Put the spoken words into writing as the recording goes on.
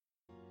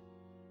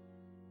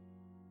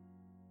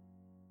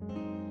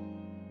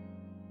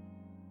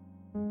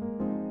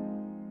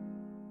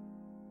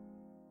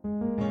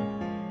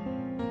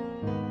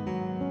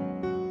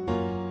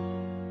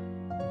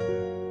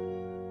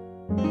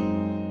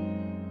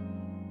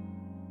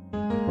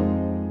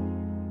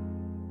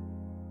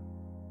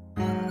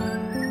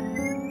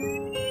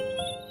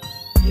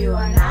You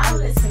are now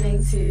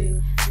listening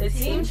to the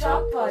Team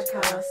Chalk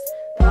Podcast,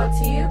 brought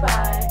to you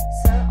by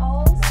Sir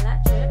Ols,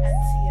 Electric, and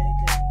Theo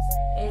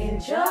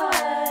Goods.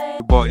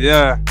 Enjoy! But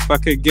yeah,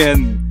 back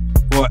again.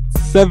 What,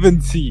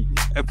 70?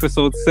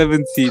 Episode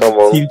 70, Team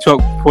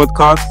Chalk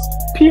Podcast.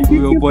 With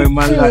your boy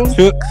Man Like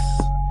Chooks.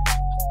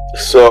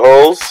 Sir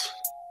Ols.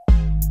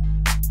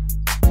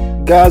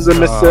 Gaza,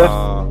 Mr.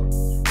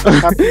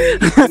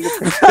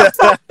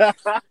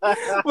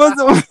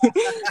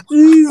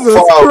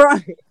 Jesus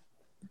Christ.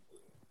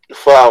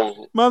 Fam.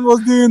 Man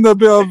was doing a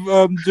bit of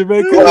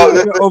Jamaican, a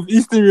bit of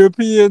Eastern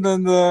European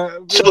and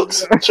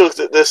Chooks,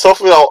 there's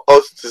something I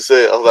wanted to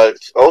say. I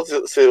wanted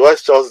to say, why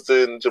is Charles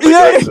doing Jamaican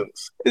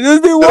accents?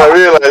 Then I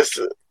realised,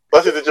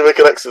 why did the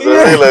Jamaican accents? I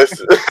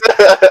realised.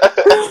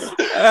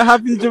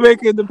 Happy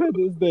Jamaican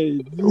Independence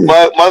Day.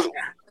 Man likes to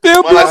be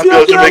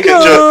on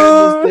Jamaican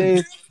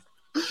joke.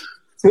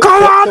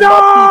 Come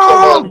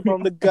on,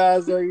 from the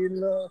Gaza, you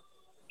know.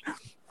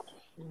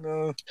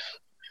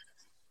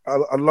 I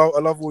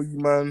love all you,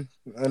 man.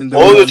 And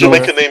what would your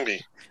Jamaican name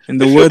be? In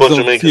the words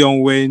of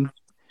Tion Wayne,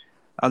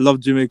 I love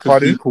Jamaican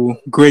people.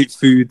 Great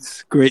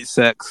foods, great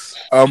sex.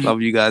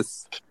 Love you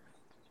guys.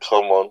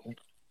 Come on.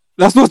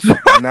 That's not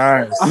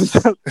nice.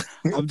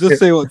 I'm just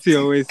saying what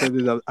Tion Wayne said.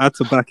 I had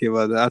to back it,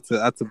 man. I had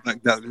to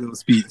back that little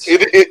speech. He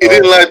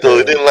didn't lie, though.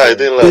 He didn't lie. He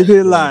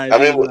didn't lie. I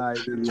mean,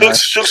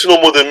 Chooks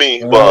know more than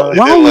me, but he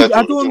didn't lie.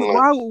 I don't.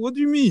 Why? What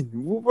do you mean,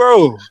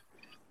 bro?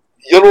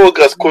 You know what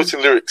guys quoting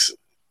lyrics.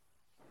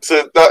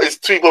 So that is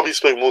Tweet Bobby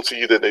spoke more to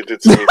you than they did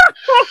to me.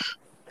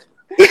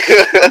 What's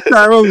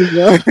that wrong with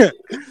that?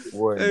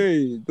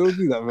 Hey, don't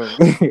do that, man.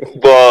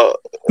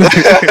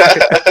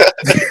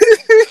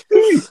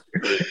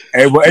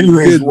 Hey, but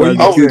anyways, I'm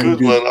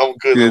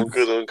good.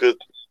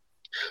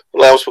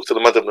 Well, I haven't spoken to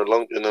the madam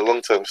in a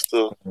long time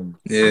still.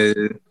 Yeah.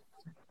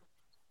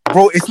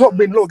 Bro, it's not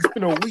been long. It's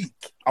been a week.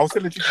 I was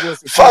telling you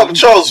guys. Fam,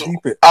 Charles,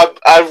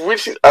 I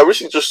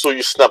recently just saw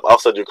you snap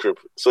outside your crib.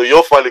 So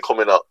you're finally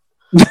coming out.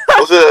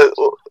 Was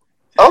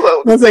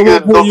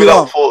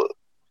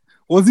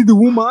he the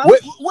woman?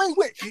 Wait,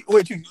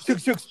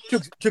 Chooks.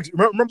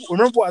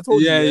 Remember what I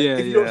told you? Yeah.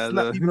 If you don't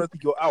snap, people don't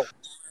think you're out.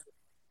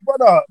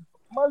 Brother,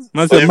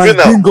 man's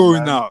been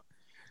going out.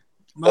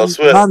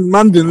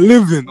 Man been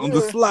living on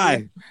the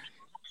sly.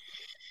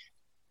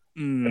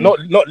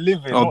 Not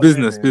living. Oh,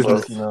 business. You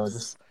know,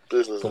 just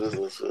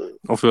business.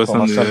 For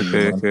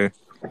Sunday, okay.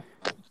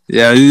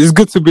 Yeah, it's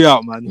good to be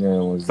out, man.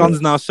 Yeah, sun's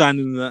now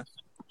shining. That.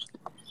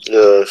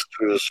 Yeah, it's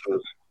true.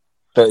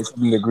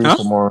 37 degrees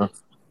tomorrow.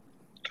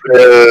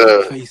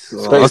 Yeah. That's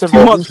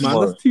too much, man.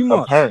 That's too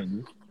much.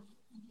 Apparently.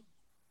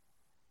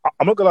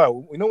 I'm not gonna lie.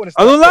 You know when it's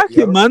I don't like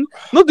it, man.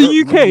 Not the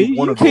UK.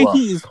 UK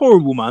heat is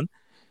horrible, man.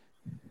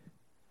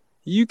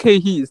 UK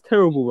heat is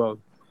terrible, bro.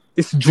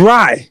 It's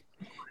dry.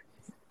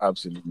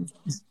 Absolutely.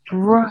 It's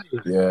dry.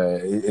 Yeah.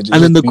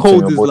 And then the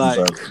cold is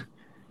like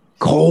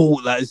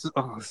cold. Like it's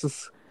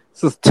just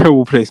a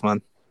terrible place,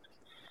 man.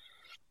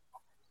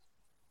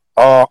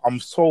 I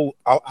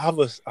have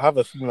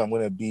a feeling I'm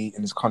gonna be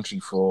in this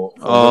country for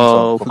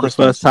the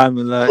first time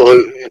in like.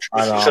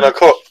 Should I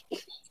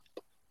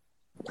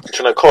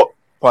cut?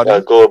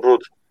 Pardon? Go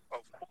abroad.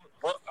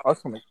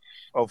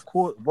 Of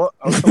course. What?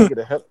 I was trying to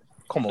get a hell.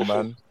 Come on,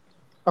 man.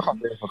 I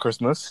can't be there for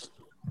Christmas.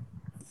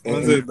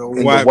 In the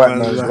white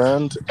man's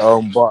land.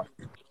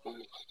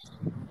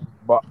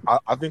 But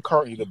I think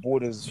currently the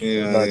borders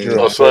in Nigeria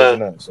are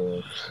closed,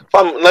 so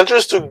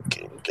Nigeria's still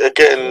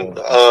getting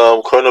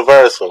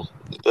coronavirus. Though.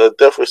 The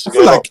death rate I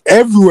feel like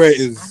everywhere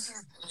is.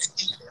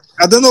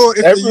 I don't know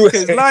if the UK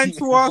is lying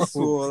to us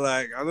or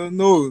like I don't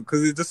know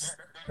because it just.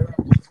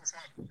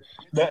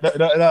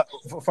 The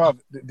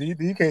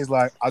UK is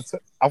like I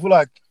feel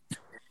like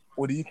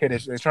with the UK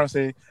they're trying to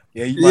say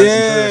you might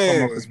enjoy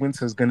summer because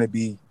winter's gonna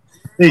be.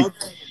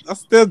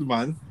 That's dead,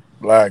 man.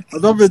 Like I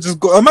don't just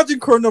go. Imagine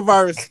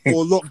coronavirus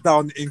or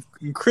lockdown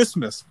in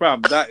Christmas,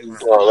 fam. That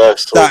is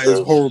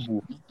is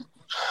horrible.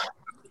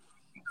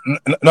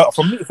 No,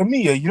 for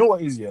me, you know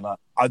what is like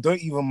I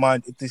don't even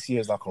mind if this year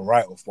is like a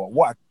write-off, but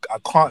what I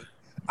can't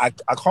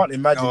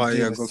imagine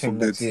doing this thing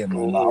next year,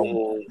 man.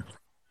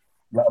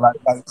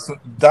 So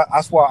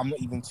that's why I'm not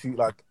even too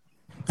like.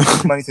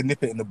 I need to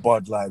nip it in the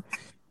bud, like.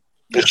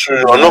 It's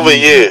true. Another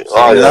year.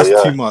 That's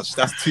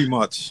too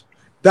much.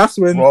 That's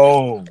when.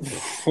 I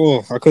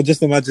could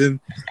just imagine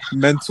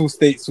mental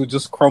states would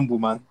just crumble,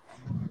 man.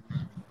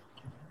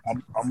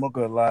 I'm not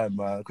gonna lie,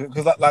 man,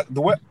 because like the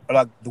way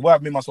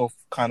I've made myself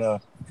kind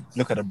of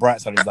look at the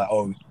bright side is like,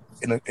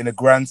 in a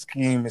grand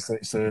scheme, it's a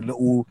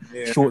little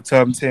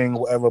short-term thing,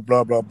 whatever,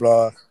 blah blah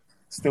blah.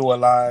 Still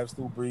alive,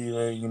 still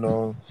breathing, you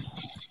know.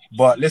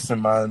 But listen,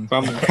 man,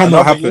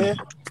 cannot happen.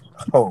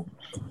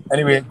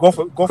 Anyway, go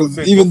for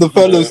even the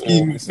furlough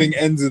scheme thing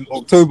ends in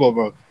October,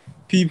 bro.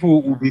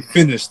 People will be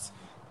finished.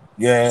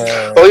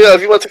 Yeah. Oh yeah,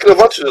 have you been taking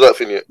advantage of that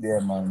thing yet? Yeah,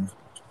 man.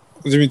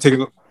 What do you mean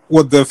taking?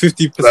 What, the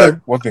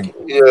 50%? What thing?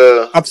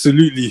 Yeah.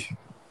 Absolutely.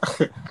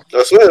 I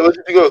swear, where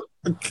did you go?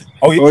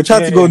 I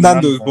tried to go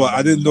Nando's, but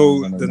I didn't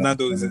know the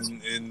Nando's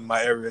in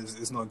my area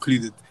is not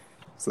included.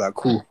 It's like,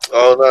 cool.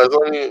 Oh, no, it's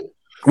only...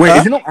 Wait,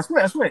 is it not? I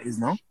swear it is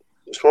now.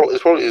 It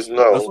probably is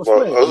now, That's but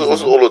what's it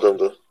wasn't all of them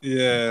though.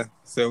 Yeah,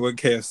 so it went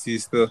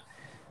KFC still.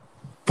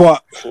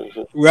 But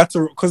we had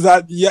to, because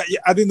I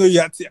didn't know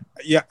you had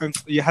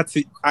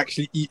to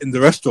actually eat in the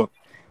restaurant.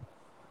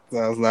 So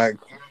I was like,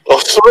 I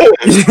swear.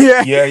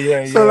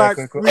 yeah. So like,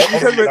 we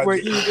said we're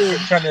eating.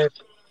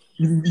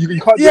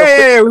 You can't.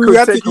 Yeah, we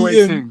had to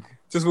eat in.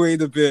 Just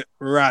waited a bit,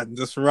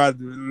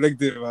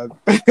 legged it, man.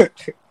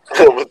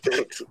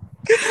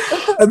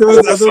 And there was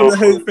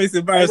the face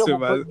embarrassment,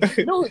 man.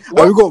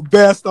 And we got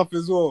bare stuff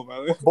as well,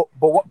 man. But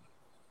what?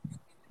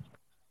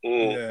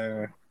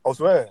 Yeah. I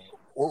swear.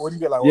 What do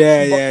you get like?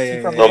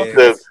 Yeah.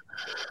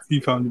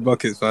 £2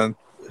 buckets, man.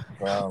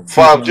 Wow.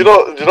 Fam, do you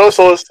know what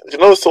someone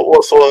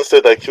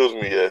said that killed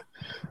me? Yeah,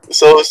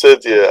 someone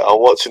said, I'm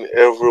watching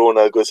everyone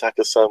that goes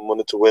Hakkasan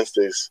Monday to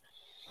Wednesdays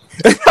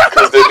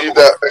because they need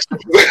that.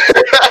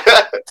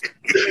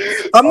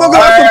 I'm not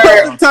gonna have the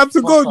perfect time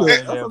to go though.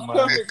 That's the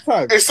perfect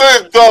time. It's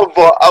so dumb,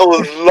 but I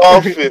was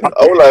laughing.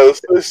 I was like, it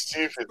was so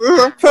stupid.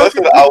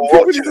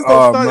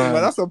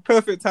 That's a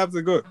perfect time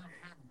to go.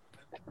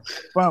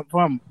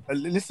 Fam,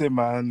 listen,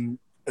 man.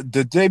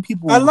 The day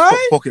people stop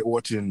pocket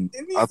watching,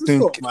 I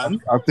think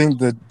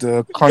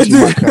the country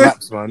might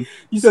collapse, man.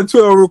 You said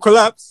Twitter will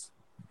collapse.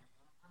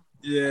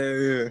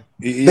 Yeah.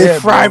 They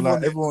thrive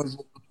on it. Everyone's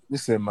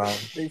listen, man.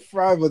 They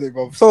thrive on it,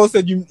 bro. Someone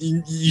said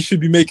you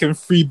should be making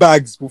 3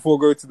 bags before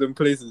going to them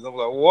places. I'm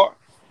like, what?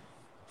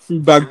 3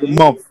 bags a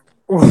month.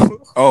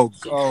 oh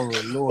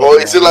Lord. Or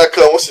is it like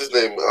what's his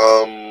name?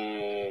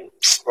 Who's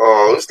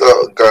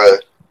that guy?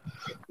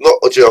 Not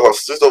Ojia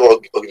Hoss. This is the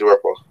ugly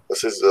rapper. That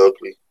says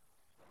ugly.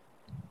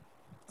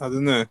 I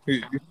don't know.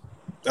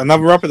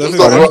 Another rapper that's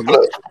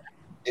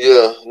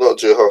yeah, not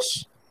J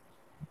Hoss.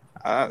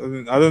 I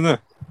don't know.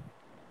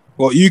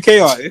 What, UK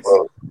artist?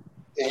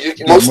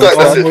 Most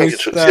likely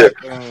that's it.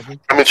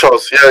 I mean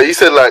Charles. Yeah, he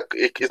said like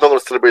he's not going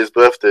to celebrate his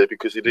birthday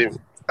because he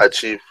didn't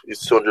achieve his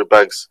 200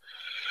 bags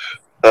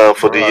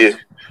for the year.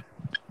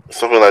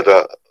 Something like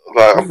that.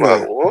 Like I'm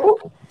like,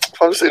 what?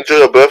 I'm just enjoy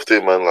your birthday,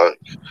 man. Like,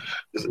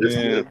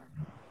 it's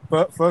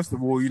But first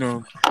of all,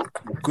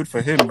 good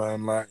for him,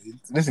 man. Like,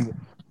 listen.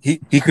 He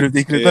could have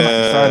done that.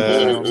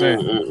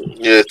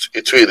 Yeah,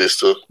 he tweeted this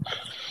too.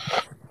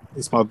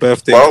 It's my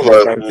birthday. No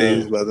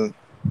success.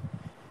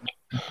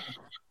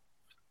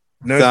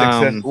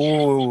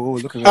 Oh,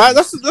 look at that.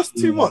 That's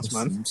too much,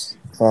 man.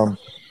 Well,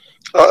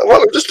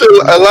 just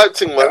a light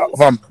thing,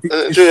 man.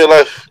 Enjoy your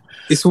life.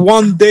 It's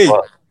one day.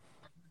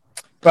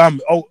 Fam.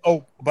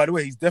 Oh. By the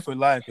way, he's definitely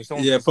lying because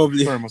someone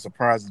probably throw him a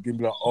surprise. He's gonna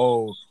be like,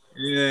 oh.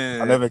 Yeah.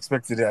 I never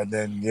expected it, and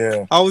then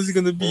How is it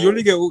gonna be? You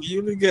only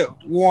get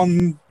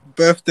one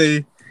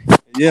birthday.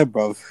 Yeah,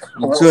 bro.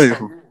 Enjoy it.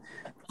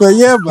 But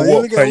yeah, man, you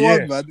only get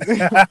one, man.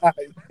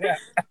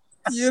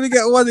 You only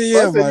get one a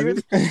year,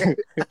 man.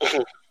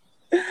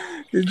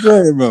 Enjoy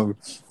it, bro.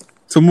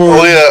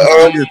 Tomorrow.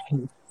 Oh yeah.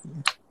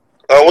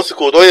 What's it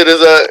called? Oh yeah,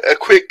 there's a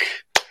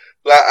quick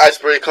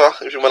icebreaker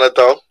if you want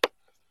to down.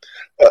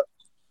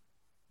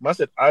 I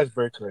said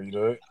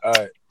icebreaker,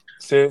 Alright.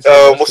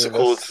 What's it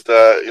called?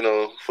 That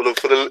for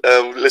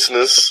the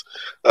listeners,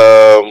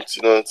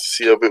 to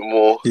see a bit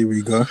more. Here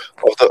we go.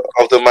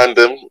 Of the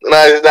mandem.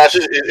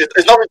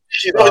 It's not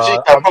cheeky.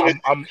 I promise.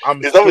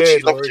 It's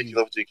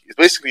not cheeky. It's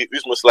basically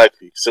who's most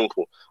likely.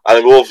 Simple,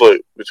 and we all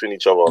vote between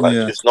each other. Like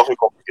it's nothing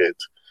complicated.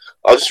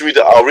 I'll just read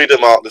it. I'll read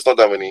them out. There's not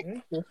that many,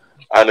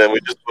 and then we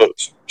just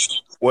vote.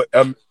 What?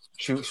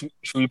 Should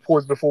we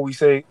pause before we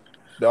say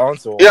the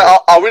answer? Yeah,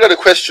 I'll read out the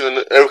question, and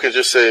everyone can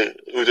just say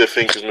who they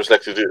think is most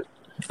likely to do it.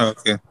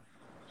 Okay.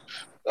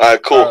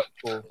 Alright, cool.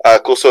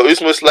 Cool. So, who's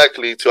most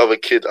likely to have a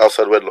kid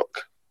outside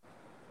wedlock?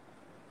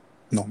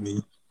 Not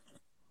me.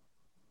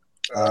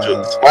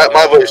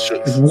 My vote is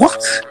Chooks.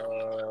 What?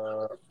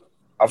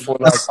 I feel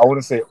like I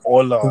wouldn't say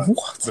Ola.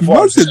 What?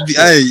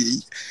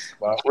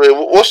 Wait,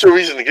 what's your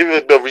reason? Give me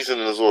a bit of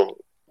reasoning as well.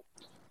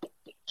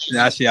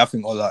 Yeah, actually, I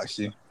think Ola.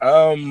 Actually.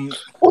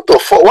 What the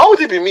fuck? Why would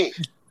it be me?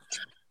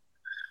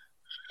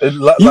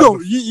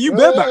 You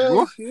bear back,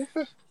 bro.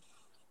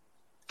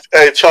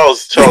 Hey,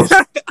 Charles,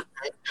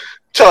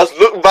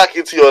 look back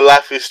into your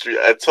life history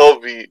and tell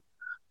me.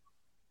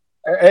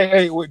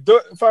 Hey, wait,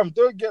 don't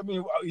get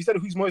me. You said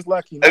who's most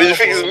likely. And you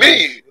think it's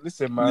me?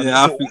 Listen, man.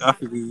 Yeah, I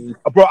think it's you.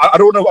 Bro, I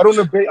don't know.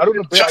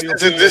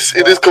 Just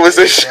in this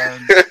conversation.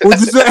 What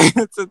did you say?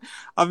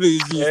 I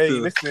think it's you. Hey,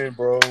 listen,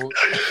 bro.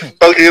 Okay,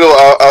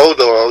 I hold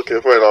on.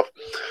 Okay, fair enough.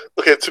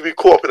 Okay, to be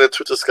caught up in a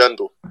Twitter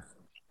scandal.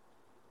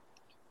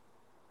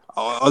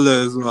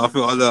 Ola as well. I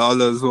feel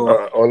Ola as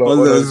well.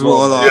 Ola as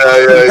well.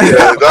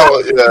 Yeah. That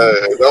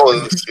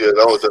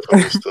was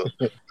definitely still.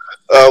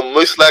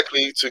 Most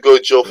likely to go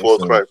to jail for a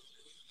crime.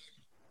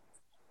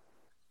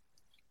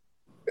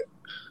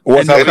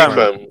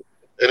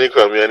 Any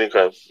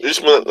crime.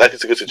 Who's more likely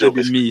to go to jail?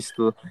 Probably me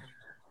still.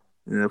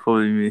 Yeah,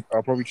 probably me.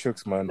 I'll probably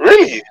Chooks, man.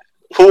 Really?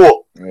 For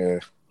what?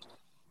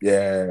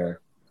 Yeah.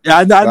 Yeah,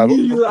 I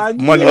knew.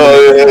 Money.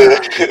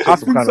 I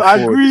think so. I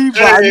agree,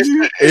 but I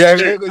knew.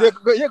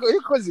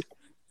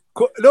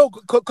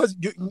 Because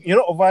you're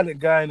not a violent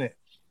guy, innit?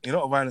 You're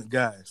not a violent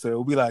guy, so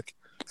it'll be like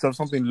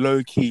something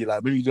low key,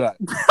 like maybe you do like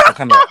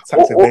kind of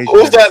tax evasion.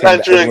 Who's that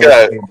Nigerian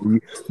guy?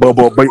 But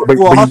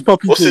Hush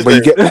Puppy what's his too. name?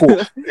 you get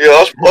caught. Yeah,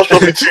 Hush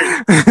Puppy 2.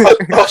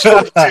 Hush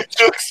Puppy 2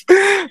 jokes. But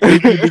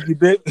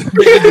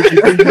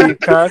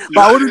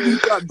I wouldn't do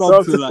that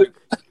done to like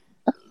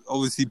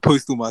obviously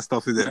post all my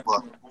stuff in it,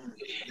 but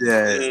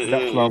yeah.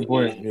 That's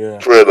flamboyant, yeah.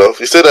 Fair enough.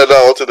 You said that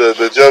now onto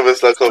the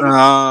Germans like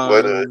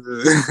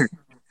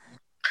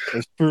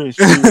It's true.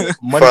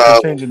 Money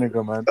can change a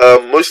nigga, man.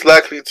 most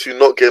likely to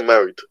not get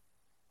married.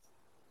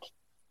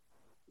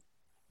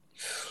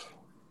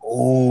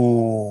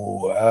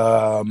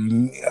 I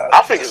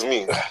think it's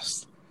me.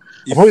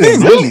 You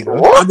think? Really?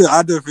 What?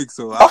 I don't think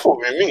so. I thought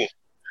it would be me.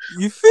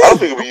 You I think? don't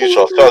think it would be you,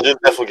 Charles. Charles, you'll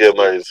definitely get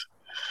married.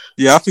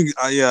 Yeah, I think.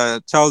 I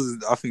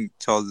think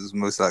Charles is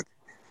most like.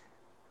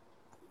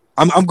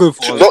 I'm going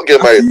for To not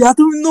get married. I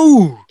don't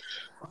know.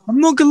 I'm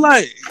not gonna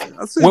lie.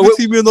 I said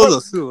between me and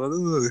others still. I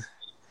don't know.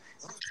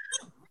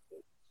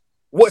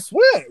 What?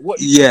 Swear? What?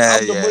 Yeah,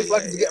 I'm the yeah, most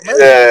likely to get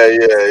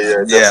married.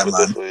 Yeah, man.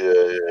 definitely,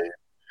 yeah.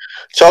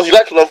 Charles, you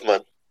like love,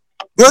 man.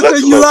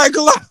 You like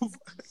love?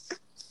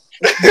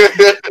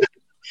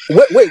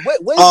 Wait.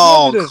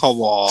 Oh,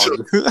 come on.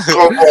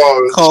 Come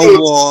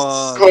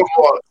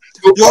on.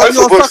 You're a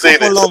sucker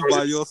for love,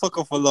 man. You're a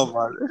sucker for love,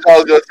 man.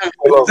 Charles, you're a sucker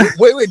for love.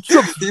 Wait,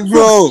 Chooks,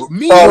 bro.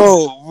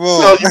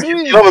 Charles,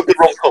 you have a good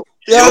rom-com.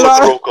 You have a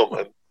good rom-com,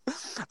 man.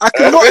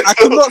 I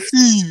cannot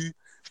see you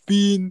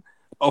being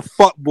a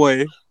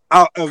fuckboy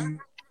out.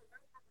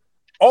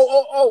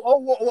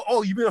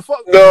 Oh, you mean a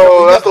fuck?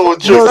 No, that's not what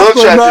Chooks. Don't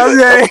try to do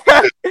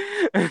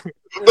that.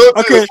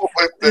 Okay.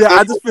 Yeah,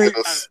 I just think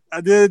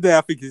at the end of the day,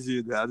 I think it's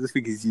you. I just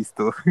think it's you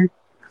still.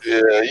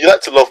 Yeah, you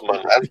like to love,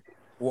 man.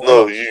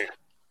 No, you.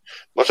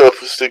 Much of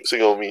a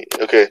sing on me.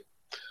 Okay.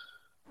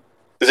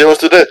 Is anyone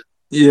still there?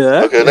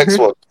 Yeah. Okay, next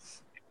one.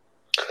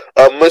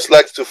 Most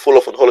likely to fall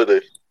off on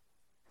holiday.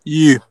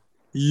 You.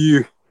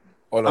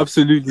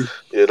 Absolutely.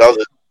 Yeah, that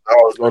was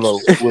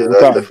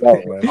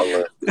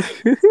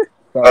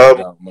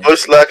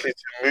most likely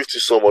to move to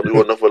someone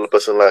who another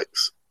person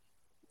likes.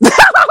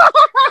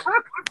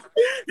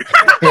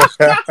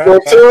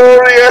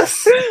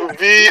 Notorious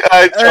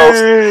V.I.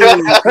 Charles.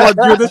 What,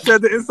 do you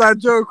understand the inside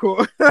joke?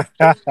 Or?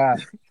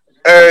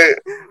 Hey.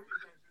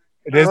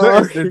 There's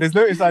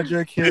no inside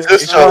joke here. It's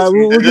just Charles.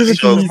 We'll give it to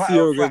Charles.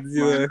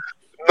 you,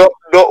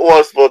 Not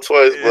once, but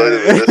twice, but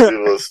anyway, let's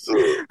give us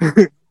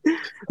two.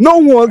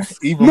 Not once,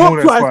 even not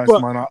more twice,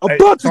 but man. a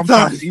bunch of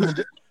times.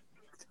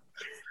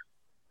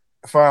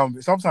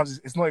 Sometimes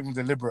it's not even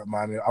deliberate,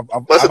 man.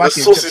 The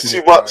sauce is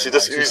too much. It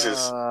just oozes.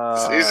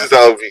 It oozes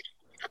out of me.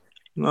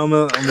 I'm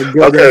a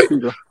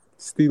goddamn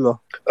stealer.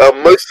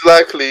 Most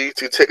likely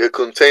to take a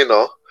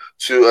container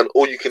to an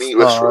all-you-can-eat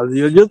restaurant.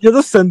 You're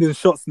just sending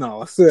shots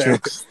now. I swear.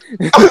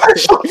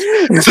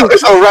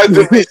 It's a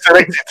randomly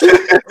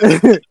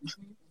selected.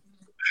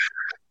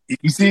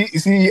 You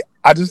see,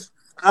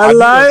 I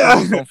lie.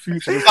 I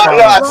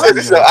said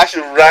this is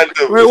actually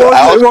random. Wait,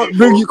 what?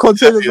 Bring you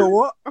containers or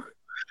what?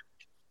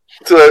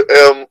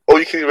 To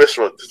all-you-can-eat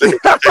restaurant.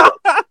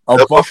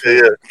 A buffet,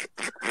 yeah.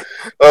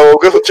 We'll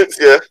go for chicks,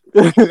 yeah.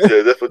 Yeah,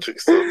 they're for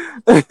chicks.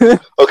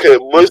 Okay,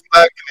 most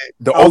likely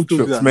the old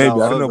chicks, maybe.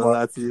 I don't know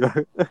about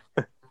that.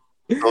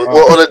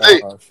 Well, on a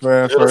date.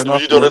 Fair enough.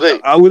 Would you do on a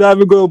date? I would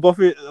either go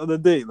buffet on a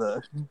date,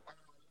 though.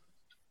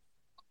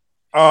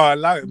 Oh, I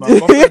like it, man.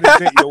 Buffet on a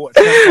date, you're what?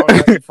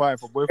 $10.95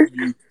 for both of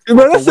you.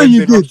 But let's say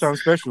you did.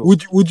 Special.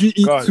 Would you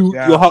eat to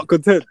your heart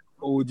content,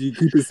 or would you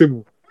keep it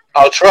simple?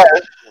 I'll try.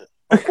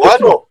 Why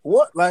not?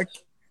 What? Like,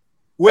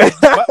 wait,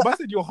 I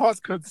said your heart's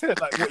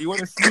content. Like, what, you want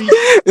to sleep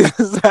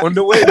on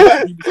the way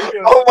back?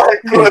 Oh my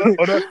god!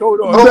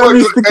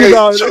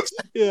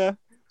 Yeah.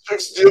 Do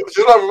you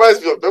know what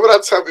reminds me of? Remember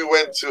that time we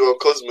went to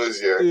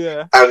Cosmos,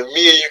 yeah? And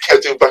me and you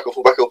kept doing back and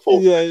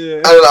forth. Yeah.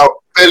 And our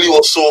belly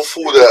was so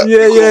full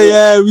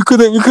that we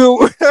couldn't.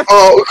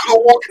 Oh, we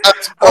couldn't walk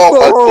at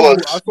all. I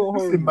thought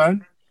home,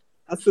 man.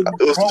 It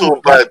was so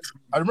bad.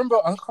 I can't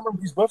remember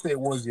whose birthday it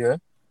was, yeah.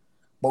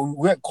 But we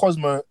went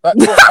Cosmo. Like,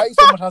 I ate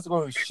so much I had to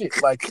go and shit,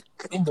 like,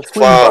 in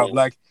between, bro.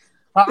 Like,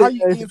 how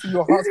you eating for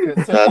your heart's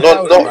content?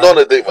 Not on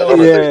a date, man.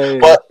 Yeah.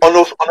 But on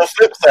the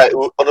flip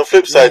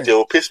side, it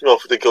will piss me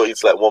off if the girl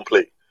eats like one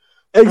plate.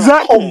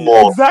 Exactly. Come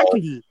on,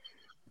 exactly.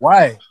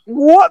 Why?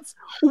 What?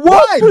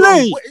 What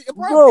plate?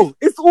 Bro,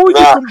 it's all you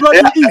can bloody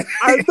eat.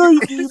 I know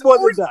you can eat more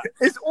than that.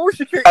 It's all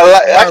she can eat.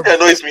 It actually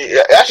annoys me.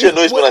 It actually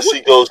annoys me when I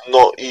see girls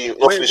not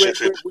finishing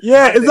food.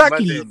 Yeah,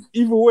 exactly.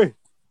 Either way.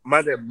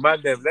 Madam,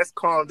 let's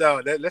calm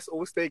down. Let's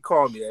all stay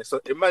calm, yeah. So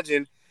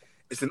imagine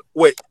it's an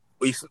all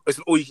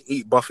you can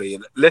eat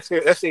buffet. Let's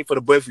say for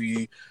the both of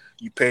you,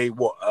 you pay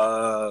what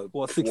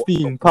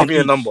 16? Give me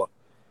a number.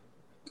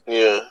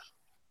 Yeah.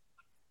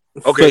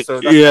 Okay,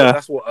 so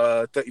that's what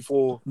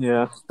 34.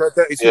 Yeah.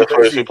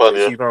 32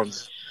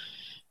 pounds.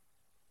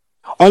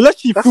 Unless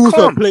she fills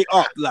her plate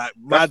up like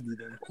madly,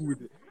 then cool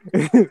with it.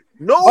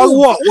 No,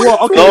 what?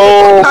 Okay.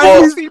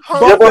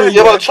 No,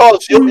 but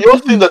Charles, you're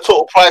seeing the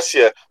total price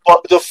here,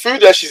 but the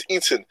food that she's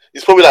eating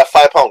is probably like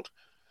 £5.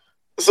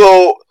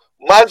 So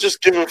man,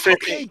 just give him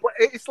 3p. But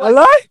it's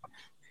like,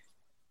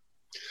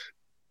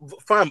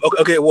 fam.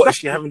 Okay. What is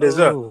she having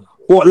dessert?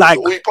 What, like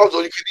All you pubs,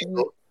 all you can eat,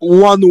 bro.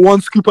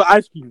 one scoop of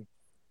ice cream?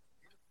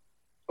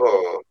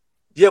 Oh.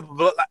 Yeah,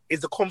 but like, is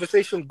the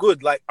conversation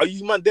good? Like, are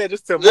you man there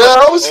just to?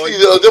 Yeah, obviously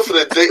they're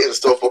definitely dating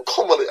stuff, but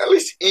come on, at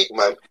least eat,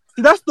 man.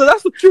 That's my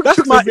issue. Chicks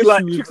With, will be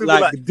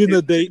like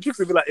dinner date. Chicks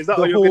will be like, is that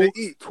The all you're whole gonna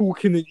eat?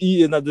 talking and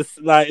eating at this,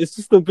 like, it's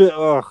just a bit.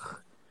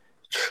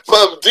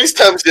 Fam, these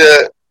times,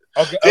 yeah.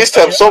 These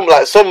times, some of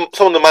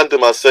the man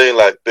them are saying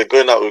like they're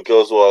going out with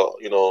girls who are,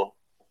 you know,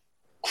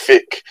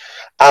 thick,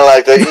 and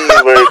like they're eating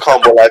very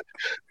calm, but like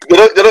they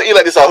don't eat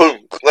like this at home.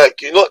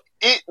 Like, you know,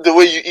 eat the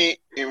way you eat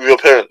with your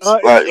parents.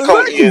 Like you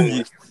can't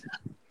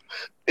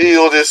eat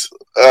all this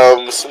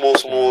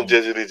small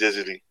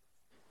jezzy.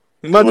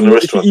 Imagine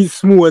if she eats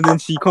small and then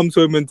she comes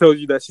home and tells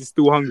you that she's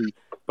still hungry.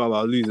 But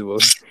I'll lose it, bro.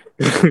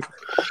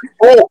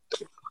 Oh,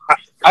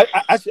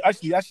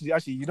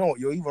 actually, you know what?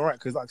 You're even right,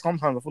 because like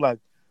sometimes I feel like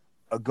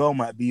a girl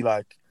might be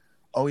like,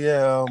 "Oh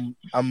yeah,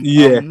 I'm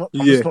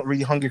just not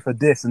really hungry for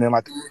this," and then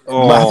like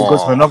might have to go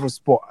to another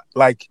spot.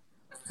 Like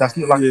that's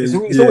not like it's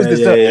always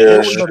dessert. They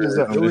always love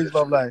dessert. They always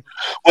love like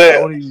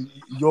only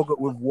yogurt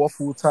with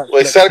waffle type.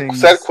 Wait,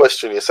 sad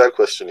question.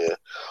 Yeah.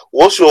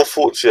 What's your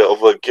thoughts here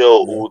of a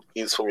girl who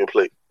eats from your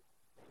plate?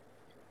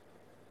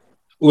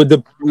 With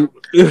the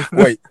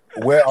wait,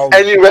 where are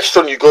any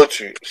restaurant you go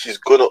to, she's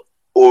gonna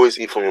always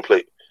eat from your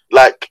plate.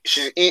 Like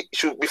she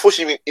before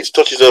she even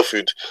touches her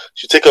food,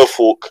 she take her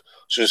fork,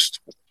 she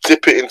just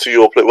dip it into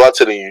your plate without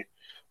telling you,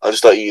 and just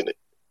start eating it.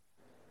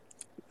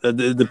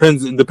 It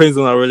depends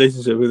on our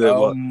relationship with it.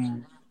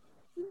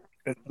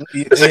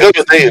 It's a girl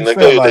you're dating.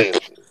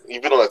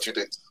 You've been on like 2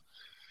 dates.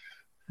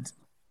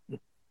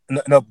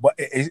 No, but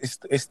it's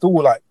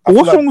still like.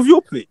 What's wrong with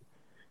your plate?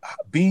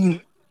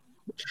 Being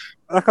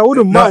like, I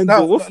wouldn't mind.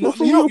 But what's wrong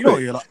with your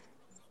plate? Like,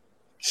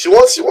 she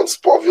wants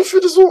part of your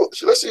food as well.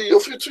 She lets you eat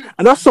your food too.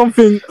 And that's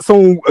something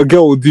a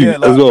girl will do as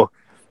well.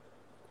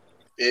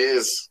 It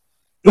is.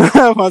 You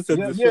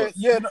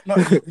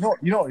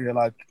know,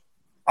 like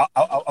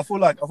I feel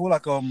like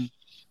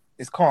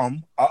it's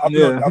calm. I've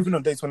been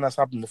on dates when that's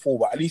happened before,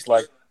 but at least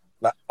like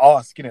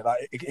asking it,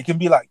 like it can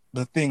be like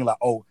the thing, like,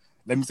 oh,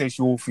 let me say it's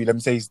your food, let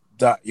me say it's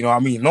that, you know what I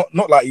mean?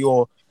 Not like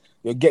you're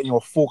getting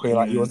your fork and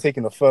like you're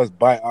taking the first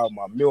bite out of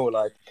my meal,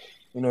 like,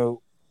 you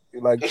know,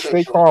 like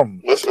stay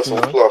calm.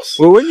 Plus.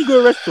 Well, when you go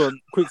to a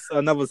restaurant, quick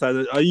another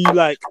side, are you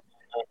like,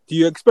 do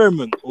you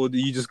experiment or do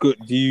you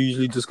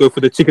usually just go for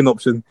the chicken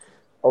option?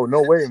 Oh,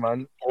 no way,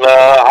 man. Nah,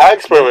 I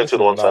experimented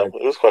one time.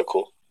 It was quite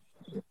cool.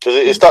 Because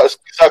it starts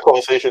a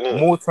conversation, isn't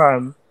it? More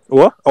time.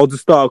 What? I'll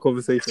just start a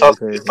conversation.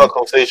 Start a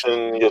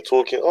conversation, you're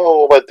talking, oh,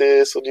 what about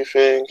this? What do you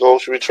think? Oh,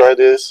 should we try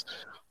this?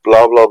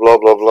 Blah, blah, blah,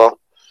 blah, blah.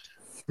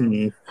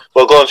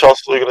 Well, go on,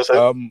 Charles. What are you going to say?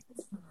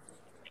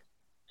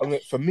 I mean,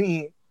 for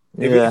me,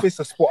 if it's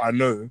a spot I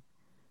know,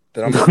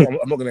 then I'm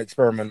not going to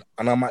experiment,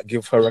 and I might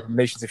give her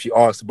recommendations if she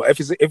asks. But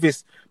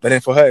but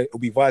then for her, it'll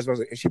be vice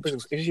versa. If she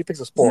picks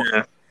a spot,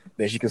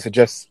 then she can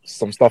suggest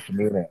some stuff for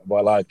me in it.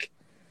 But like,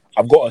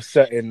 I've got a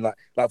certain like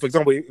for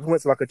example, if we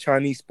went to like a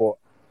Chinese spot,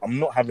 I'm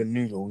not having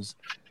noodles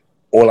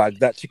or like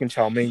that chicken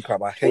chow mein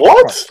crab. I hate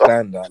that.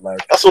 Stand that.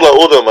 Like that's all I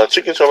order, man.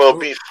 Chicken chow mein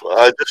beef.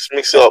 I just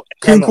mix it up.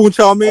 King Cool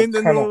chow mein.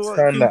 I cannot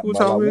stand that.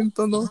 Chow mein.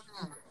 Don't know.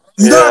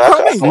 You don't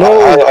have chow mein?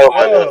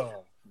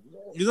 No.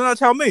 You don't have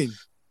chow mein?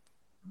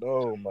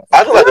 No, man.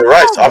 I don't like the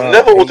rice.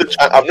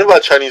 I've never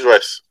had Chinese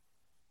rice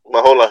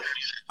my whole life.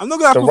 I'm not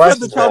gonna prefer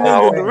the chow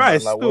mein with the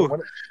rice.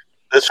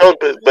 The chow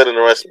mein better than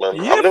the rice, man.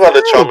 Yeah, I've never had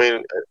the chow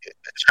mein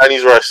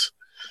Chinese rice.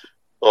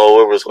 Or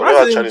whatever it's called. I've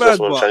never had Chinese rice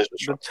or Chinese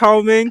the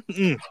chow mein,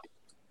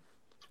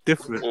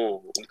 different.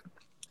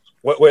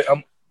 Wait,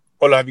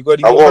 Ola, have you got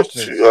any more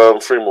questions? I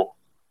want 3 more.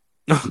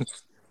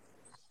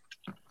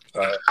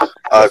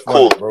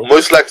 Cool. Bro.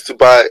 Most likely to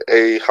buy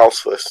a house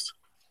first.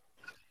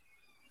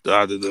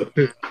 I don't know.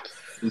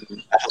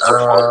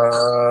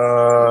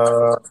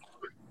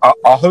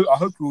 I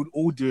hope we would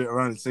all do it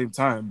around the same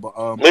time,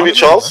 but maybe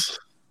Charles.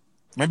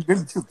 Maybe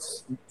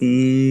Chips.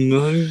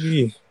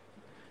 Maybe.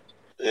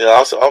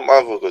 Yeah,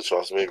 I'll go with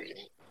Charles. Maybe.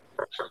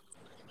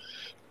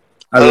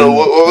 I don't know.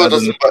 What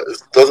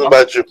doesn't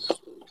buy drip?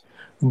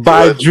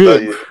 Buy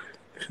drip.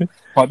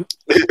 Pardon?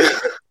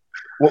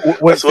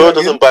 Whoever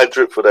doesn't buy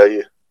drip for that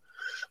year.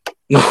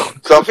 No.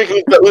 So I'm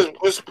thinking,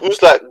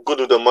 who's like good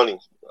with the money?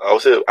 I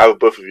would say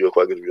both of you are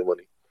quite good with your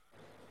money.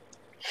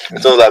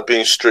 It sounds like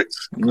being strict.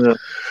 Yeah.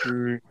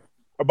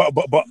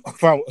 But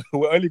fam,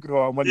 we're only good with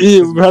our money.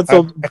 Yeah, we had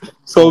some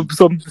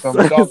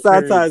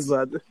sad times,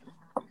 man.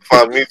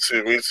 Fam, me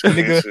too.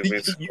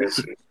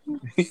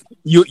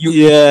 You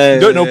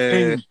don't know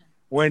pain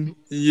when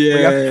you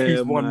have to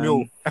choose 1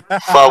 meal.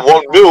 Fam,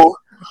 1 meal?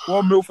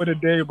 1 meal for the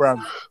day, bro.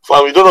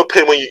 Fam, you don't know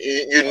pain when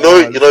you know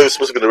you're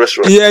supposed to be in the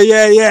restaurant. Yeah.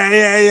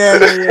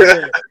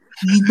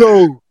 You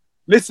know.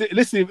 Listen.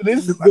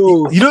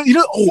 No. You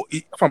know. Oh,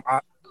 fam,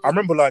 I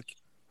remember like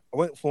I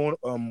went for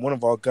one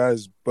of our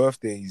guys'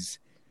 birthdays,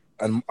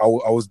 and I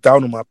was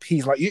down on my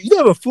peas. Like you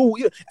don't ever feel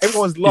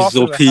everyone's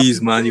laughing. Your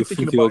peas, man. You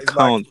think you'll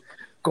count? Like,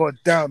 God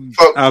damn.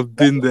 I've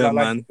been there,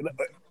 man.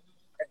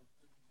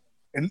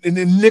 And then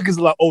niggas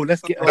are like, oh,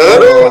 let's get. No.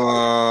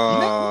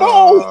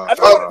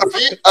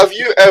 Have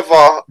you ever?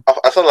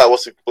 I sound like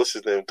what's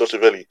his name,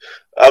 Dochivelli.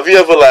 Have you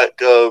ever like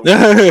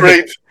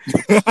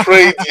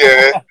prayed?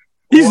 Yeah.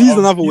 He's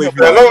another way.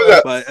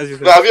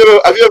 Have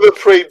you ever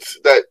prayed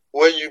that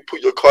when you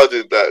put your card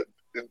in that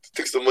it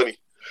takes the money?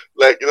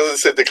 Like it doesn't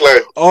say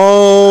decline.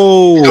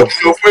 Oh, you're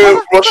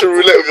playing Russian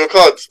roulette with your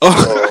cards.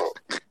 Oh.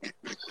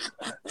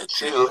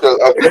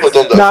 I've never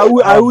done that. Now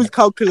I always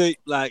calculate.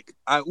 Like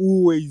I'll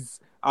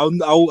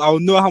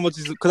know how much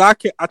is because I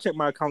check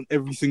my account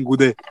every single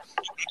day.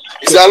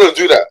 You see, I don't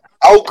do that.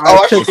 I'll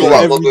actually go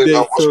out every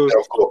day. So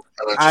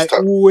I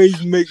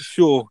always make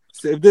sure.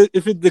 So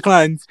if it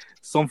declines,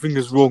 something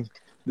is wrong.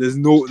 There's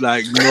no it's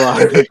not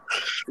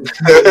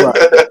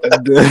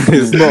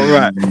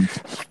right.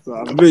 So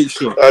I make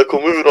sure. Alright,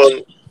 cool. Moving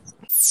on.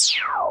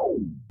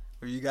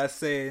 What you guys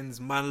saying?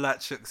 Man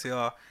Latchooks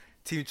here.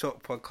 Team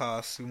Chalk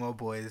podcast with my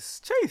boys.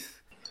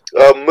 Chase.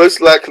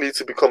 Most likely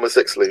to become a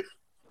sex slave.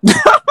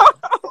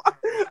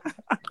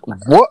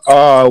 What?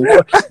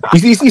 What?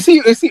 You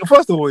see.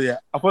 First of all,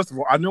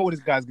 I know what this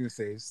guy's gonna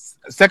say.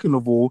 Second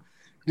of all,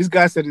 this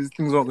guy said his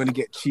things aren't gonna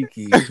get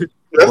cheeky. Cheeky.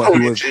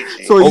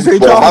 So you say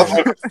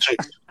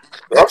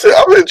I'm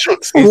saying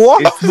chooks.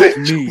 What? It's not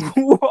me.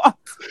 What?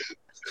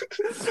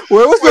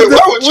 What do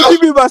you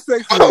mean by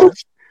sex slave?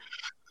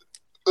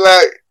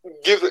 Like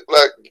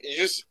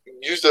use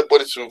their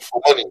body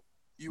for money.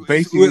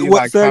 Basically,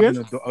 like having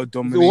a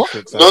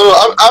dominatrix. No,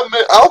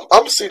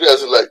 I'm seeing it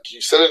as like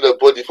you selling their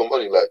body for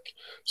money. Like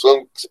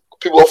some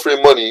people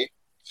offering money.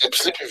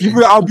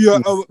 I'll be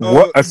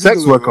a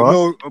sex worker.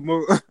 Yeah,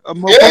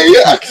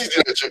 I can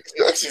see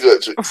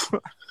that chicks.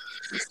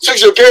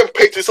 Chicks, you're getting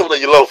paid to something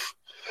that you love.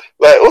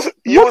 Like,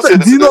 do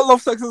you not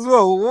love sex as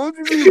well? What do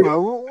you mean, man?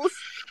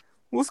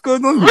 What's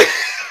going on here?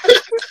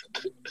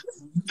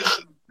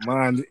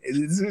 Man,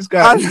 this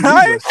guy is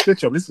a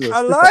stitch up. This is a stitch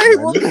up,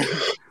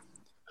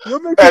 you're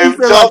making me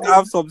feel like I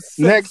have some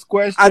next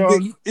question. I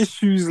think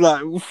issues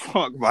like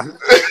fuck, man.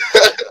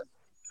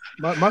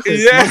 My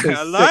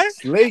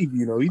slave,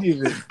 you know, he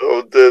didn't even.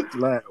 Oh, dead.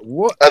 Like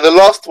what? And the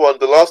last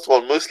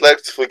one, most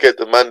likely to forget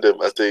the man them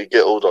as they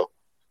get older.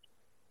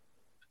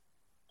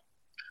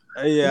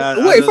 Yeah.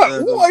 Wait,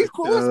 what is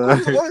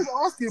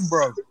asking,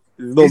 bro?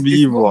 It's not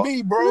me,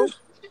 bro.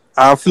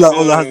 I feel like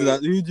all that has to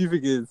that. Who do you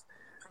think is?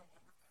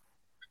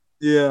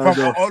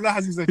 Yeah, all that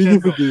has is a who do you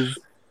think is?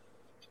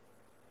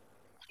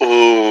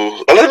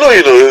 Oh, I don't know.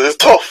 You know, it's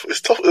tough.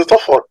 It's a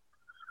tough one.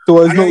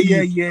 So it's not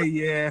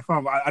yeah.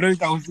 Fam, I don't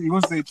think I was. You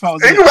want to say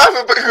Charles? You both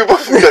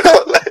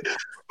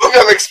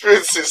have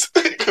experiences.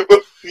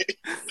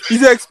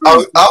 He's an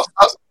experience. I'll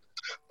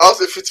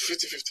say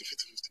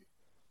 50-50.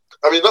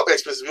 I mean, not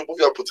experiences. We both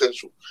have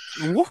potential.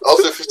 What? I'll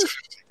say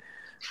 50-50.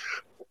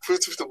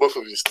 50-50 both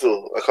of you.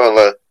 Still, I can't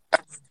lie.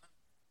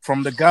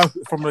 From the guy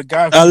from the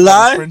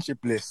friendship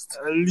list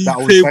that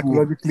was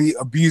psychologically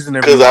abusing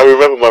everyone. Because I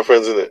remember my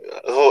friends in it.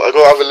 I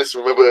gotta have a list to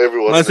remember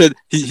everyone. I said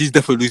he's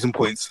definitely losing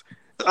points.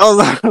 I was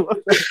like, once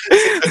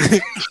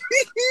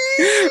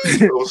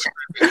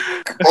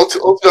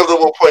you have the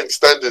 1 point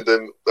standing,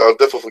 then I'll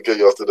definitely forget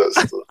you after that.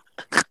 So.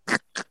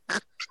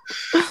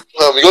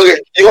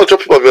 You gotta drop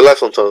people out of your life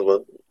sometimes,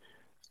 man.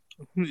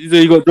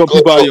 You gotta drop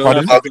people out of your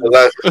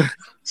life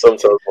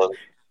sometimes, man.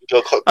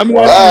 I mean,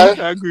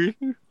 I agree.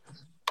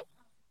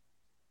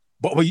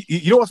 But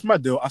you know what's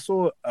mad though? I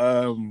saw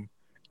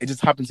it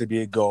just happened to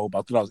be a girl, but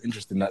I thought that was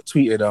interesting. That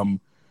tweeted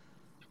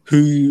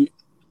do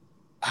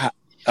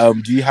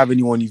you have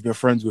anyone you've been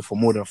friends with for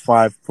more than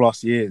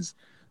 5+ years?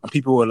 And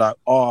people were like,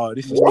 oh,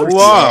 this is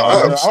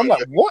wow. I'm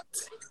like, what?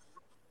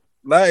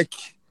 Like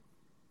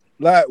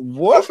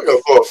what? I think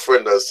I've got a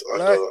friend that's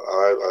I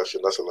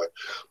shouldn't that's a lie.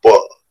 But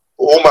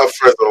all my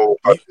friends are all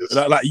practice.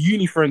 Like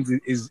uni friends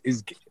is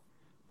uni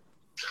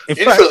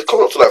friends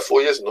coming up to like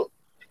 4 years, no?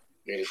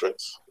 Uni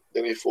friends.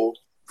 Maybe 4.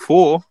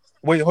 4?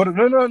 Wait, hold on.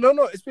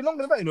 No. It's been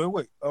longer than that, you know.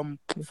 Wait,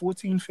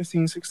 14,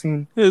 15,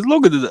 16. Yeah, it's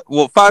longer than that.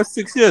 What,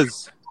 5-6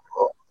 years?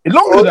 It's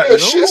longer than that. Yeah,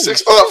 shit,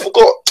 6. Oh, I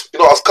forgot. You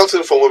know, I was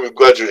counting from when we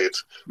graduated.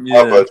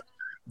 Yeah.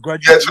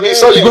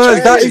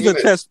 That is a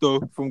test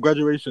though from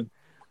graduation.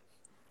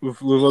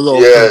 With a lot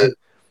of people.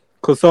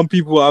 Because some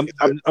people I'm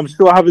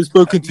sure I haven't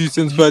spoken to you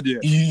since third year.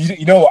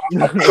 You know what?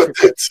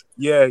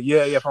 Yeah.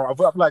 I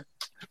feel like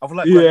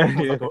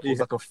it was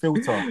like a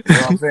filter. You know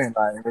what I'm saying?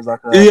 Like it was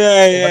like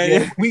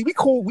we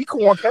cool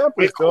on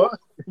campus, though.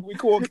 We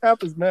cool on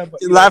campus, man.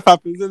 But life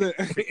happens, isn't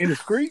it? In the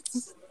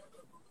streets.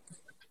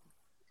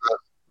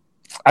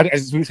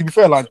 To be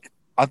fair, like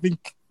I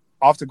think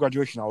after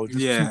graduation, I was just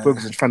too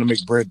focused on trying to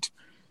make bread.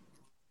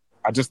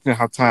 I just didn't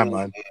have time,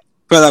 man.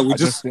 Felt like we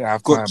just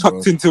got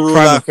chucked into real life.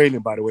 Trying and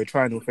failing, by the way.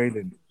 Trying and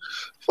failing.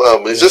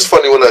 It's just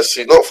funny when I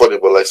see, not funny,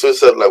 but like so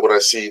sad, like when I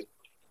see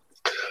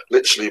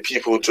literally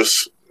people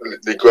just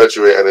they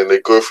graduate and then they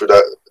go through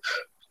that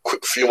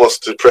quick few months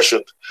of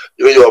depression.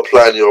 You know, you're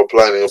applying.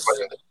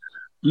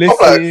 Listen,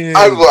 I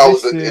remember I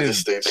was in this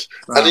stage,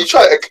 and you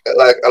try to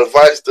like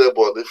advise them,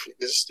 but they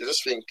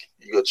just think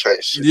you're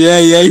trying shit. Yeah.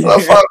 You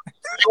won't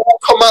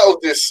come out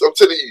of this. I'm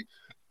telling you,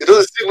 It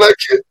doesn't seem like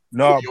it.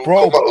 No,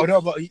 bro.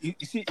 But you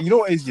see, you know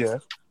what it is, yeah.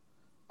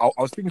 I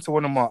was speaking to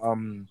one of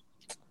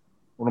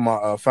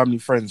my family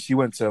friends. She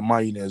went to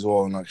my uni as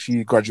well, and like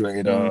she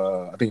graduated,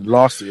 I think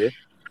last year.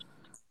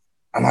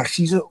 And like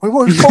she's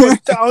going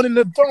down in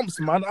the dumps,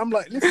 man. I'm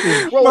like,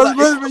 listen, bro. But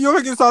you're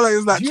making it sound like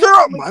it's like, cheer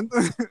up, man.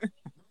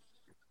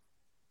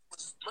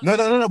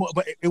 No.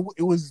 But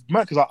it was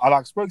mad because I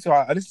like spoke to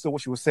her. I listened to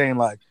what she was saying,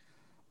 like,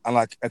 and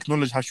like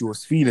acknowledged how she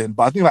was feeling.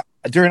 But I think like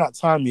during that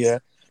time, yeah,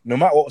 no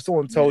matter what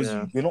someone tells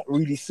you, you're not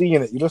really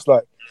seeing it. You're just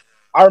like,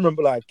 I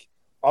remember like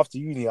after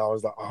uni, I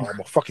was like, oh, I'm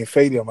a fucking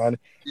failure, man.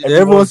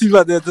 Everyone seems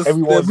like they're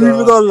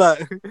moving on,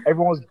 like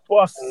everyone's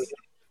bust.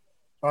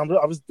 I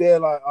was there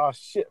like, oh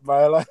shit,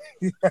 man, like,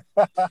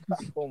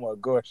 oh my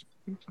gosh,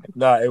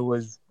 nah, it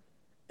was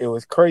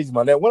crazy,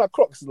 man. Then when I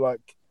clocked,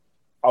 like,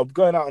 I was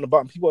going out and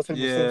about, and people were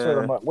telling me the same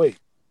story. I'm like, wait,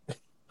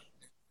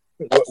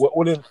 we're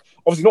all in.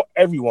 Obviously, not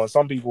everyone.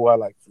 Some people are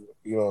like,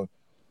 you know,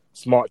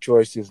 smart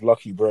choices,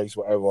 lucky breaks,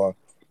 whatever.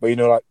 But you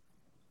know, like,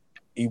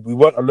 we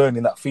weren't alone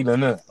in that feeling,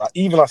 innit? Like,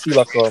 even I see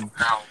like a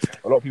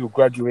lot of people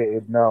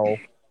graduated now,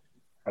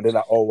 and they're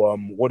like, oh,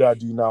 what do I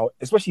do now?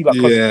 Especially like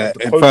the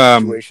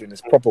COVID situation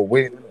is proper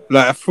weird.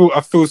 Like I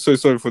feel so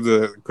sorry for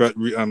the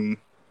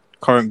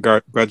current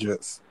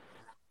graduates.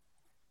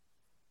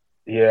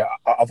 Yeah,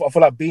 I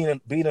feel like being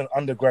an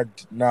undergrad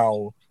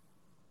now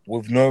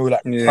with no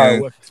like prior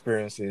work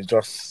experience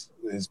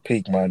is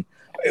peak, man.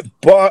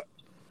 But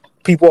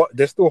people,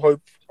 there's still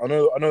hope. I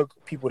know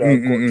people that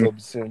have got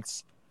jobs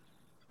since.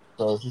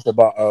 So it's just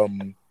about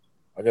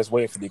I guess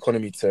waiting for the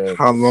economy to.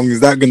 How long is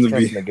that going to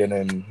be again?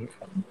 And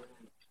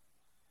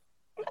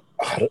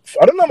I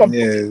don't know,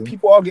 man.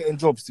 People are getting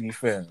jobs. To be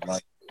fair,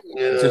 like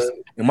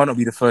it might not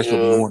be the first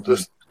job you want.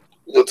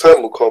 Your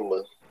time will come,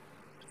 man.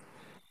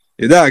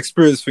 Yeah, that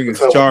experience thing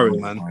is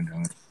jarring,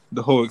 man.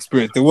 The whole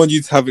experience. They want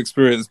you to have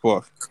experience,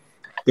 but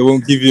they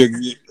won't give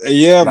you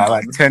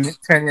like 10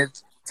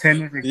 years.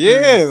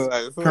 Yeah,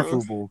 like,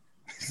 preferable.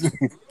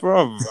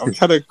 Bro, I'm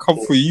trying to come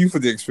for you for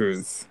the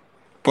experience.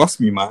 Bust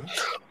me, man.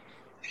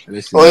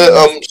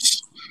 Listen,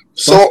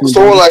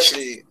 someone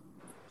actually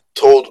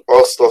told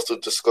us to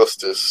discuss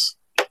this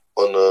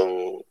on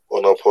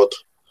our pod.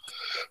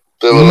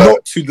 They were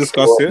not to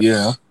discuss it.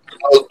 Yeah.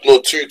 No,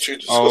 to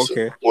discuss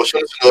it. Well, she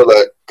wants to know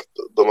like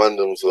the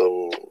mandom's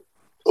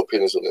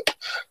opinions on it,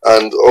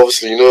 and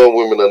obviously you know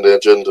women and their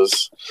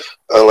agendas,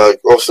 and like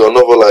obviously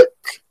another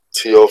like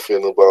TR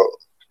thing about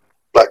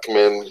black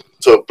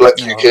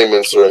UK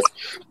men,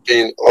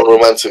 being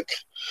unromantic.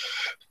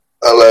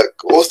 And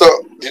like, what's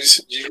that? Did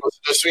you go to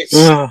the Sweets?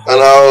 And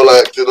how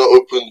like they don't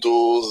open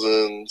doors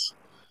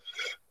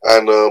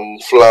and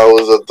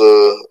flowers at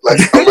the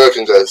like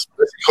American guys,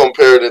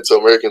 comparing it to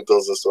American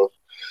doors and stuff.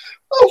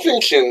 I'm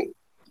thinking,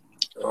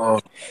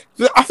 I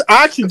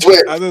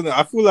don't know.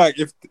 I feel like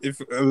if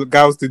a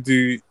guy was to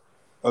do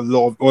a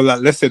lot of, or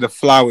like let's say the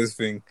flowers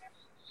thing,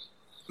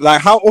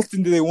 like how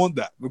often do they want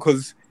that?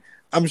 Because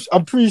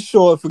I'm pretty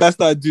sure if a guy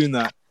started doing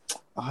that,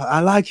 I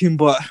like him,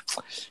 but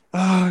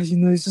you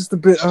know, it's just a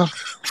bit.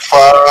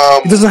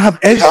 He doesn't have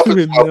edge to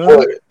him, you know.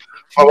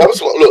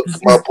 Look,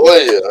 my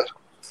boy,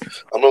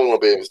 I'm not gonna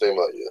be his name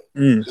out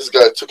here. This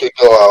guy took a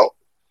girl out.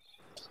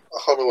 I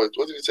can't remember.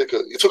 What did he take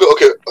her? He took her.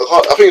 Okay,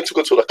 I think he took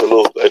her to like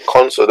a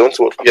concert. They went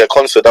to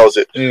concert. That was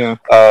it. Yeah.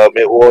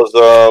 It was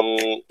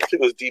I think it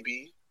was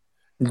DB.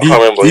 I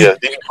can't remember.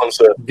 DB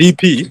concert.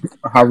 DP.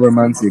 How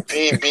romantic.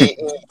 DB.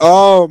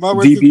 Oh, my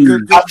word.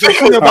 DB. I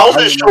think I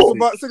wasn't sure.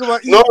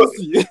 No.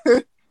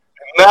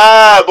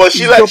 Nah, but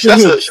she likes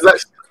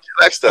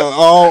that.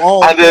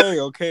 Oh,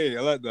 okay. I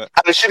like that.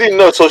 And she didn't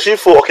know, so she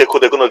thought, okay, cool,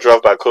 they're gonna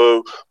drive back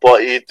home.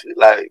 But I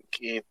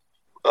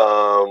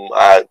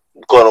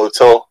got an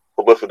hotel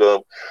for both of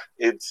them.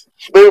 It's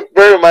very,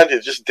 very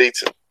romantic, just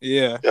dating.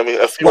 Yeah. I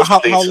mean, a few months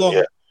dating. How long?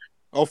 Yeah.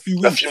 A few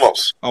weeks. A few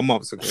months.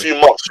 Months. Okay. A few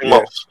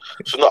months.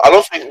 So no, I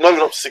don't think not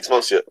even up to 6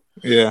 months yet.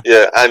 Yeah.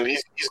 Yeah, and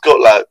he's got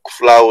like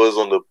flowers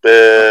on the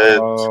bed.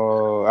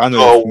 Oh, I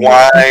know.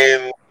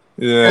 Wine.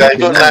 Yeah, he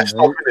got nice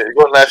stuff in it. He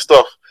got nice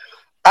stuff.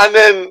 And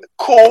then,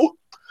 cool,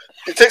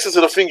 he takes her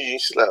to the thingy.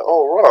 She's like,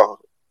 oh, wow.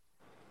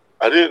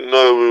 I didn't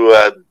know we were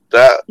at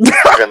that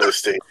kind of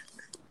state.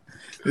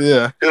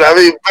 Yeah. You know what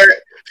I mean?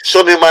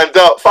 Shut their mind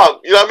out. Fam,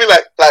 you know what I mean?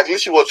 Like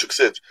literally what Chuk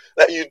said.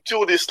 Like, you do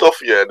all this stuff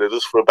here and they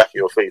just throw it back in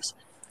your face.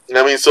 You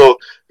know what I mean? So,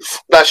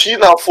 now she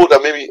now thought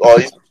that maybe, he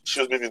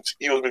was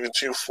moving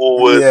too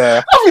forward.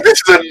 Yeah. I mean, this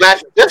is a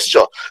nice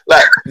gesture.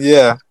 Like,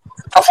 yeah.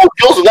 I thought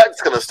girls would like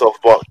this kind of stuff,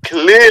 but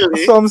clearly,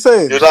 that's what I'm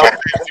saying. You're not too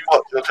much. You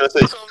know what I'm trying to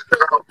say?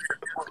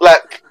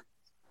 Like,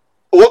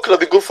 what could have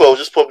been good for?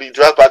 Just probably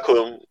drive back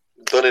home,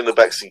 done in the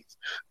backseat.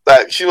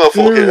 Like, she might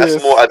thought, okay,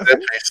 that's more at their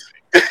place.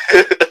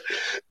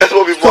 That's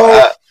probably more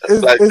at.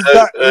 Is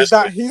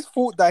that his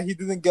fault that he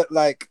didn't get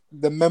like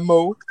the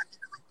memo,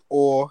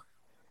 or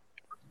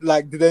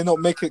like did they not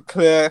make it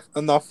clear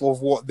enough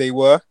of what they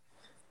were,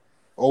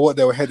 or what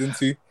they were heading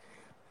to?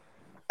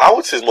 I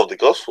would say it's more the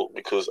girl's fault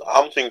because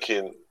I'm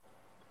thinking.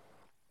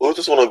 Who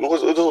just want a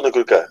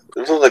good guy?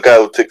 Who just want a guy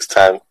who takes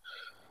time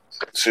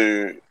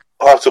to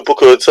I have to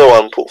book a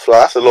hotel and put fly.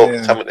 That's a lot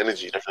of time and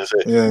energy.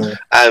 Definitely say. Yeah.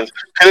 And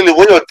clearly,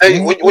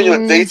 when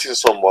you're dating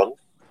someone,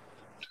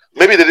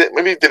 maybe they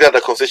didn't have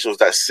that conversation was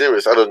that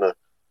serious. I don't know.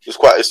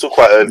 It's still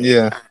quite early.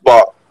 Yeah.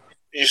 But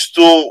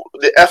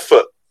the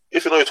effort.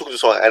 If you know you're talking to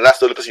someone and that's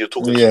the only person you're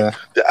talking to,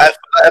 the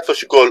effort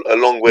should go a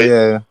long way.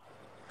 Yeah.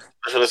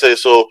 That's what I say.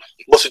 So,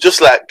 must have just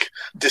like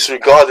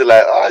disregarded,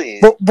 like,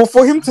 but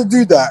for him to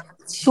do that,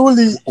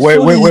 surely. Wait.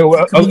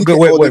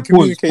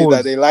 Communicate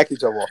that they like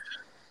each other.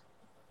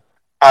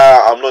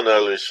 I'm not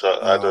knowledge. So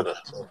I don't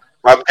know.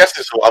 I'm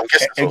guessing so.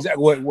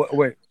 Exactly.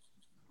 Wait.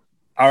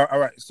 All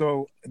right.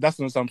 So that's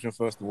an assumption,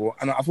 first of all,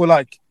 and I feel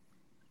like,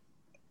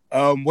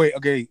 wait.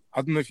 Okay.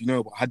 I don't know if you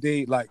know, but had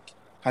they like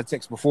had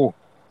sex before?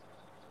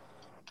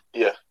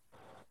 Yeah.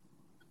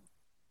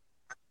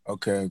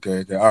 Okay.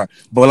 All right.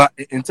 But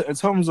like in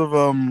terms of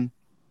I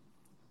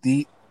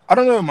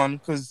don't know, man,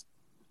 because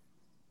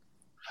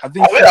I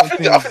think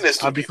there's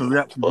have different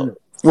reactions.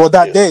 Well,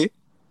 that day.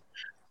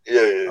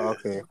 Yeah.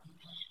 Okay.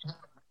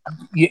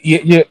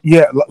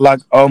 Yeah.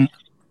 Like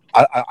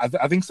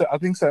I think so. I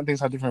think certain things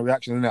have different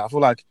reactions in there. I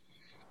feel like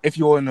if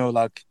you're in a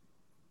like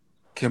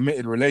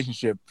committed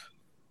relationship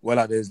where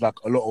like there's like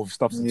a lot of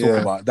stuff to talk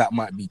about, that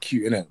might be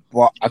cute, innit?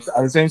 But at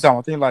the same time,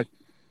 I think like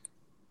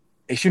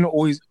it shouldn't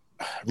always.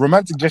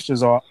 Romantic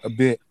gestures are a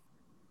bit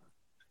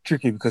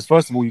tricky because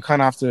first of all, you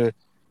kind of have to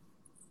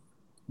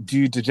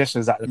do the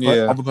gestures that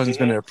the other person's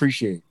going to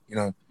appreciate. You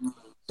know,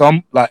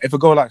 some like if a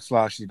girl likes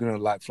flowers, she's going to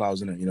like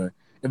flowers, innit? You know,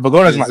 if a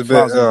girl doesn't like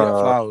flowers, you get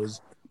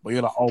flowers. But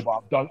you're like, oh,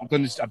 but I've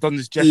done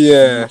this gesture.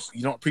 Yeah,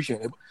 you don't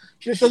appreciate it.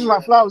 She just doesn't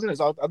like flowers, innit?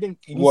 So I think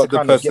you need what to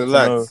the person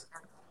likes.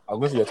 I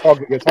was going to say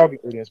your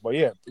target audience, but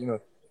yeah, you know,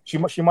 she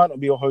might not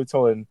be a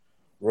hotel and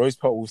rose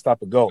petals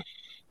type of girl.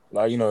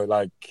 Like, you know,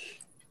 like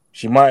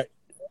she might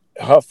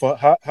her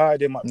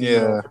idea might be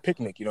a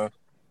picnic, you know,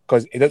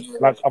 because it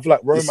doesn't like I feel like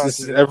romance.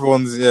 Is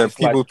everyone's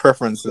people's like,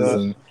 preferences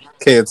and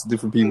cater to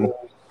different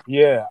people.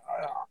 Yeah,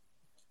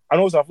 and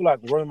also I feel like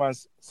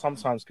romance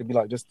sometimes could be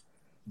like just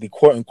the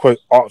quote unquote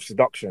art of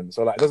seduction.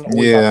 So like it doesn't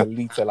always have to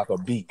lead to like a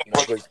beat. You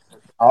know, because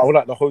I feel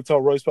like the hotel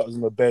rose petals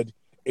in the bed.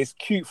 It's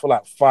cute for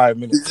like 5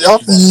 minutes.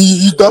 After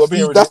you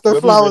dust the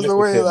flowers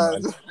away,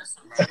 like.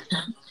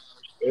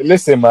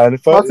 Listen, man.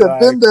 I've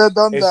been there,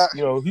 done that.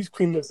 You know, who's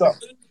cleaning this up?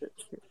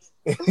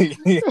 You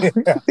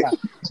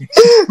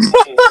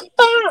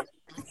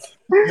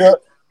know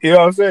what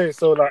I'm saying?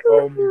 So like,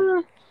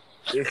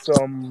 it's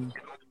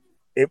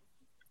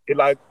it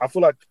like I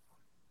feel like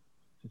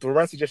the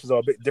romantic gestures are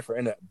a bit different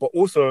in it, but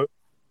also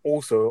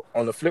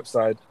on the flip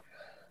side,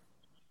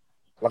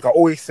 like I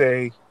always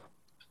say,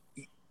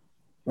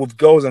 with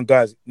girls and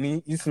guys,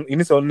 you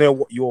need to know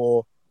what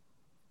your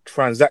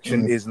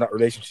transaction is in that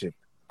relationship.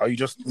 Are you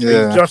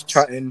just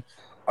chatting?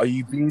 Are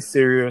you being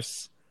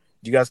serious?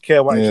 Do you guys care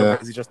about each other?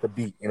 Is it just a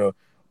beat, you know?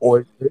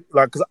 Or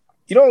like, because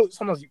you know,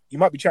 sometimes you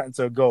might be chatting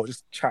to a girl,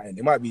 just chatting.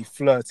 It might be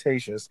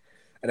flirtatious,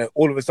 and then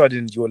all of a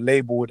sudden you're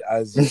labeled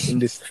as in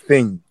this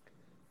thing,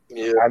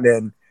 and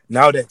then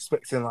now they're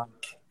expecting like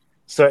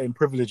certain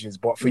privileges,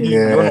 but for you,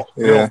 you're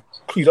not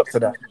clued up to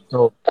that.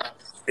 So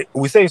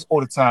we say this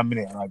all the time,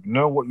 innit? Like,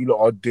 know what you lot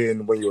are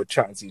doing when you're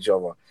chatting to each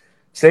other.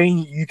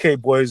 Saying UK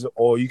boys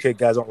or UK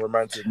guys aren't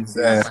romantic.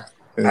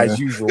 As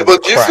usual. Yeah,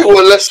 but do you think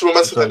we're less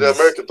romantic than the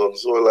American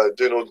dons? Or like,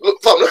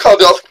 look how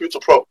they ask people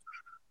to prom.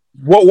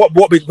 What?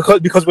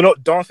 Because we're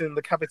not dancing in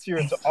the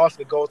cafeteria to ask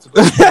the girl to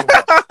go.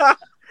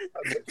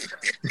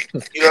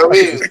 You know what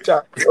I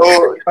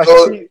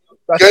mean?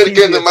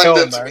 Get the man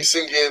then to be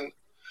singing,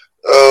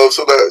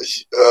 so that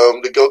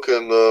the girl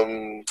can.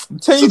 I'm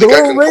telling you, they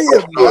won't rate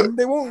it, man.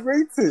 They won't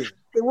rate it.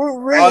 They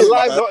won't rate Our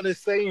lives aren't the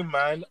same,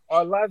 man.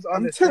 Our lives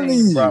aren't the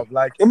same, bro.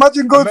 Like,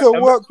 imagine going to a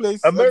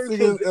workplace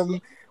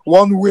and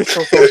One Wish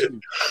or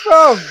something.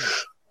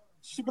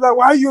 She'd be like,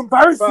 "Why are you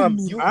embarrassing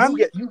me, man?"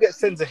 You get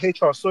sent to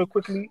HR so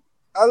quickly.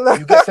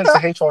 You get sent to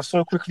HR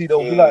so quickly.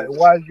 They'll be like,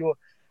 "Why is your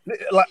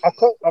like?" I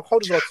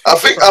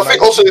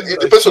think also it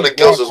depends on the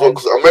girls as well,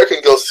 because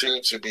American girls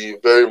seem to be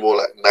very more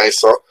like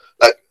nicer.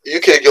 Like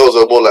UK girls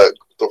are more like,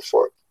 "What the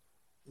fuck?"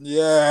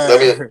 Yeah. I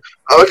mean,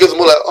 Americans are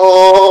more like,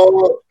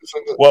 "Oh."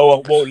 Well.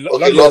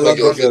 Okay, London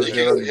girls, they're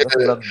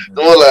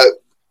more like,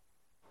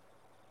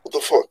 "What the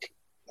fuck?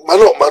 Man,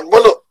 why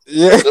not?"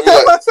 Yeah.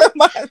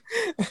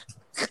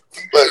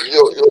 Like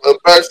you're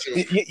embarrassing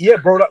me. Yeah,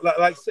 bro.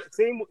 Like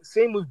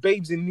same with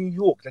babes in New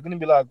York. They're gonna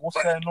be like, "What's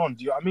going on?"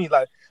 Do you know what I mean?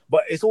 Like,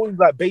 but it's always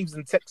like babes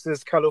in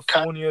Texas,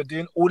 California,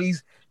 doing all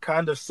these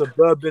kind of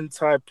suburban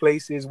type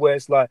places where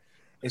it's like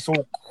it's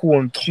all cool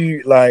and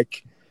cute.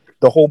 Like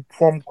the whole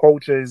prom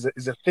culture is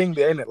a thing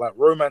there, isn't it? Like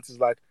romance is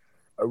like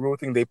a real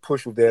thing they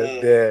push with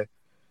their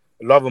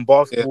love and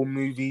basketball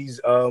movies.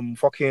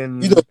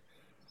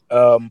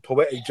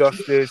 Poetic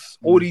Justice,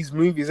 all these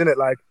movies, innit?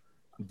 Like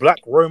black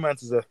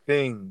romance is a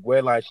thing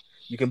where like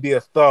you can be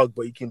a thug,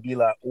 but you can be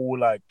like all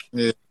like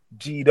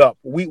G'd up.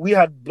 We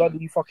had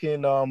bloody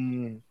fucking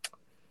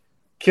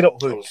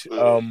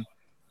Kidulthood.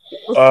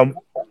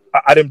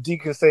 Adam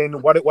Deacon saying,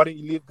 why don't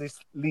you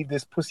leave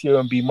this pussy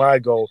and be my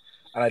girl?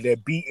 and like they're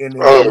beating in the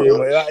room.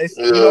 Like, it's,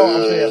 you know what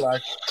I'm saying?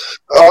 Like,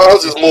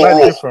 ours is more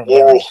raw. Different,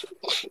 more raw.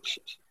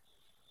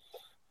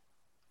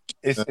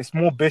 It's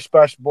more bish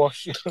bash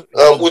bosh.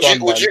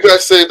 Would you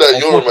guys say that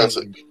you're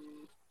romantic?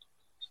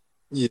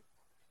 Yeah.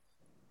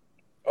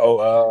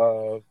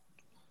 Oh,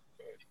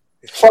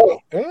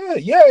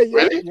 yeah.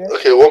 Really? Yeah.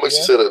 Okay, what makes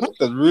you say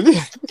that? Really?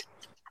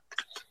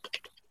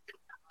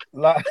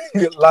 like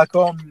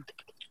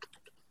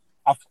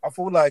I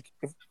feel like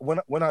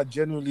when I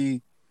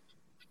genuinely,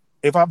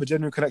 if I have a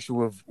genuine connection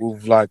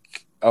with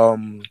like a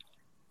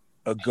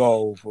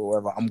girl or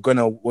whatever, I'm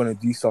gonna want to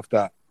do stuff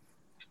that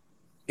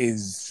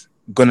is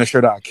gonna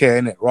show that I care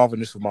in it, rather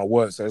than just with my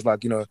words. So it's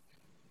like, you know,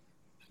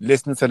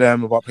 listening to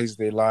them about places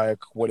they like,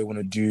 what they want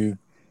to do,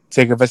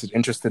 take a vested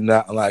interest in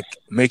that, and like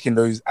making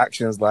those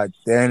actions like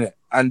they're in it.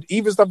 And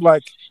even stuff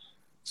like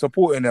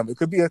supporting them. It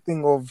could be a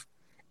thing of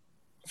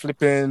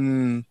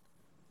flipping.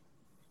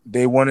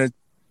 They wanted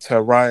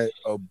to write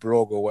a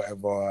blog or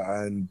whatever,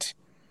 and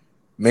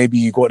maybe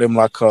you got them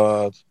like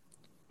a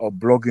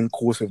blogging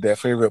course with their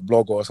favorite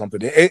blogger or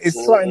something. It's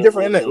something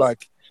different, isn't it?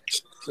 Like,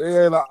 so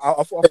yeah, like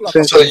I feel like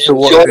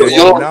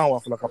now I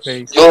feel like I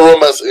pay. Your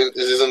romance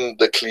isn't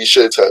the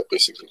cliche type,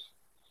 basically.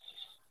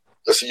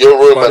 So your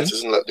romance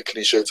isn't like the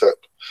cliche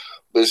type,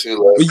 basically.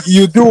 Like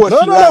you do what you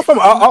like. No,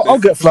 I'll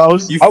get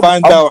flowers. You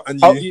find out and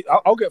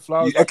I'll get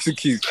flowers. You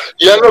execute.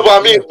 Yeah, no,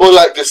 but I mean, but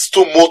like, there's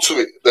still more to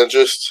it than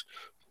just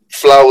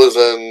flowers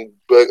and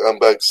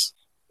bags,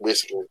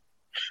 basically.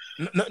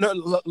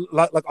 No,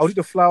 like I'll do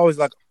the flowers.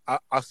 Like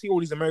I see all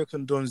these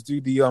American dons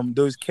do the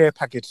those care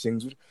package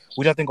things,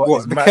 which I think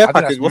is the mad. care I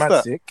think package? What's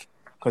that? Sick,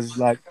 because it's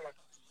like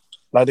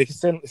they can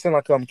send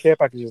like care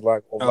packages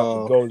like of like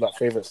the girl's like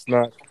favorite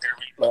snack,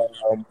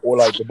 or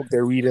like the book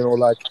they're reading, or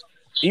like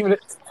even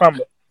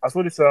I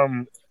saw this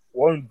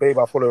one babe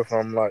I follow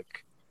from,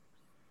 like,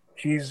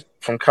 she's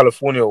from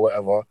California or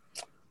whatever,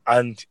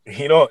 and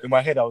you know, in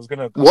my head I was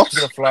gonna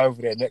fly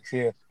over there next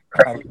year.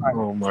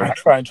 I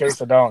try and chase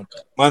her down.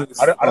 Man,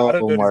 I don't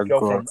know this girl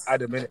from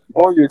Adam, innit?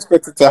 What you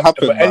expect it to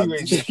happen? But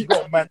anyway, she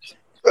got a man.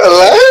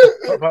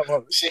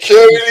 She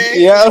can't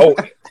really. Yeah. Oh,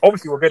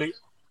 obviously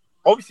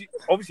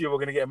we're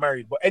gonna get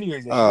married. But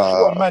anyways, she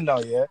got a man now,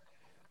 yeah.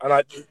 And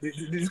like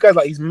this guy's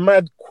like, he's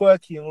mad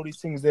quirky and all these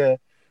things there.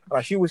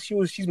 Like she's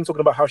been talking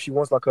about how she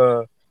wants like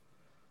a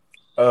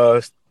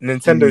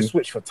Nintendo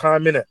Switch for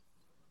time, innit?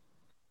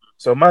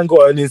 So man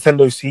got a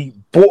Nintendo. He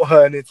bought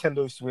her a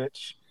Nintendo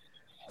Switch.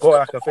 Got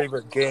like a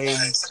favorite game,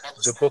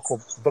 the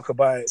book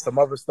about it, some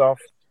other stuff,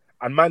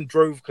 and man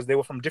drove, because they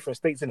were from different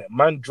states, innit?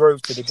 Man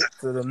drove to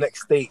the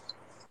next state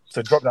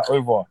to drop that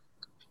over.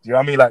 Do you know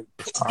what I mean? Like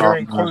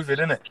during COVID,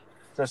 innit?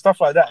 So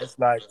stuff like that. It's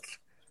like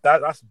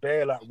that's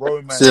bare like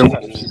romance. You know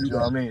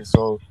what I mean?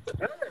 So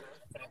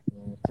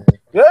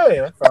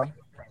yeah, fam.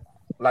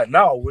 Like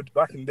now I would,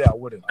 back in there I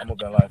wouldn't. I'm not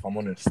gonna lie, if I'm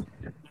honest,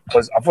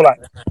 because I feel like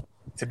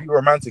to be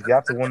romantic, you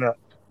have to want to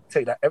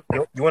take that.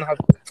 You're gonna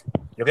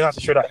have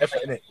to show that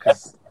effort, innit?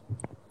 Because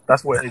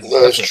that's what it is.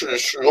 No, it's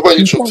true. What about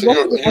you, Chooks? You're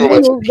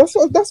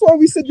romantic. That's why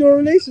we said you're a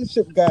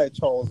relationship guy,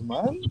 Charles,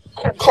 man.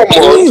 Come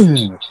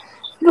on.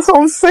 That's what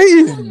I'm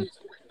saying.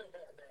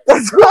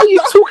 That's what you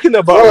talking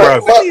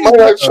about, bro. Man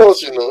like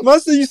Charles, you know. Man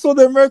said you saw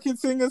the American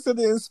thing and said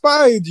it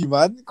inspired you,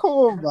 man. Come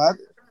on, man.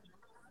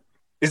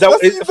 Is that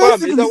what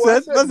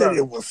Man said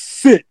it was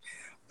sick.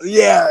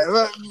 Yeah,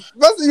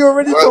 man said you're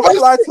ready to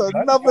fly to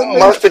another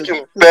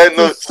nation.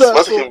 Man's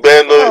taking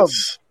bare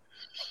notes.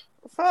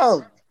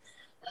 Fam.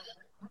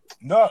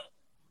 No,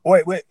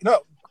 wait,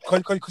 no,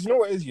 because you know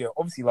what it is, yeah.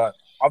 Obviously, like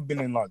I've been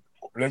in like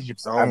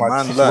relationships and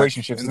like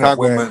situationships,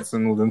 entanglements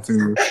and all them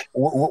things.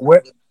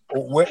 Where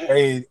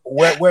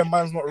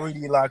man's not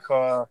really like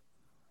how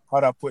do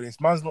I put this?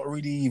 Man's not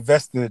really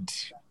vested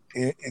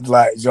in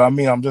like, do you know what I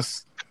mean? I'm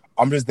just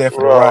there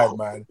for the ride,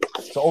 man.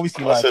 So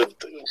obviously, like,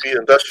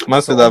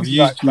 man said I've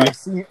used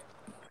you.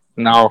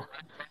 Now.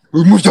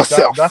 Remove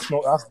yourself. That's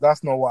not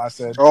what I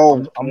said.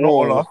 Oh, I'm not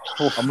Ola.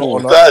 I'm not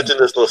Ola. That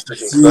agenda's not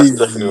sticking. That's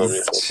definitely what I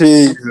mean.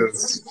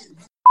 Jesus.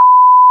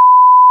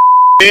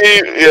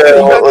 Yeah,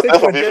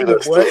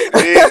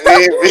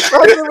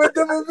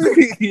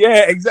 definitely.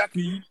 Yeah,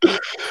 exactly.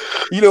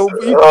 You know,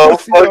 I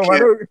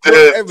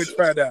don't ever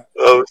try that.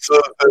 I'm so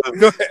dead.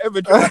 Don't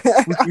ever try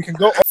that. We can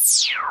go.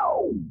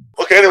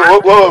 Okay, anyway,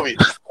 what were we?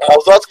 I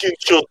was asking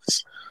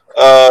Chooks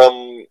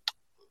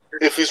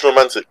if he's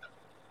romantic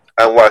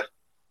and why.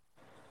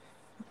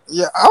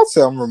 Yeah, I'll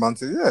say I'm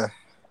romantic, yeah.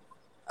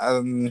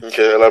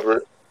 Okay,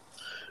 elaborate.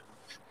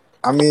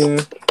 I mean,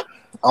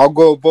 I'll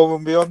go above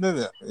and beyond,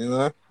 innit? You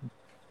know?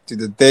 Do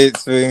the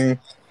dates thing.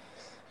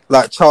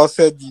 Like Charles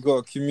said, you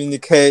got to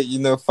communicate, you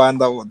know,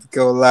 find out what the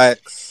girl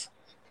likes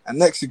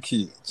and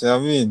execute. Do you know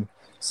what I mean?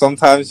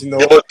 Sometimes, you know...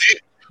 Yeah,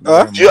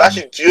 but do you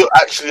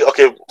actually,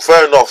 okay,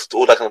 fair enough,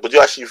 all that kind of, but do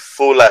you actually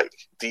feel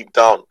like, deep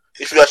down,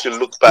 if you actually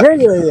look back...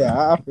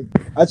 Yeah.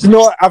 Actually, you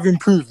know what? I've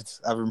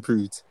improved.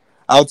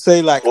 I would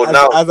say, like,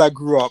 as I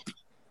grew up,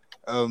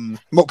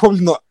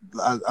 probably not.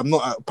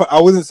 I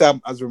wouldn't say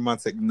I'm as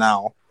romantic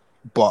now,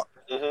 but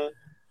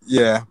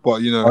yeah,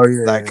 but you know,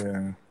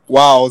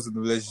 while I was in the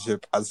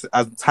relationship, as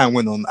time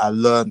went on, I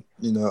learned,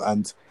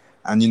 and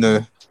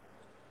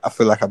I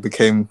feel like I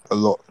became a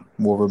lot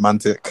more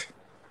romantic.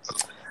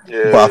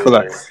 Yeah. But I feel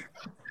like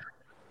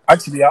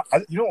actually,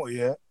 you know what?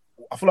 Yeah,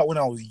 I feel like when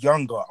I was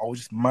younger, I was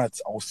just mad.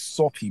 I was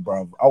soppy,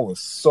 bro. I was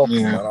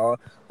soppy, man. I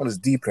was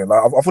deep in.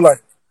 Like I feel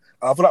like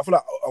I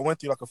went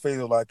through like a phase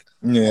of like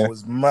I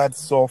was mad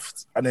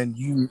soft, and then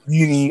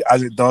uni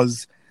as it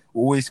does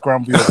always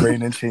scramble your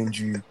brain and change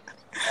you,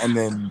 and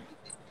then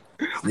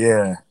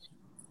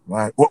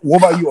Like, what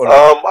about you, Ollie?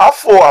 I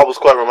thought I was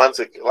quite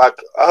romantic. Like,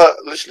 I heard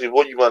literally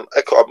what you man.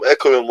 I'm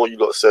echoing what you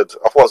lot said.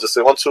 I thought I was just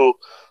saying until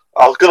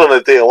I was good on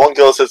a date, and one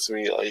girl said to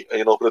me, "Are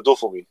you open the door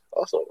for me?" I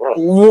was like, "Right."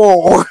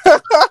 Whoa.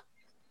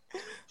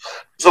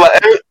 So like,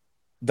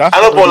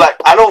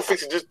 I don't think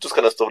to do this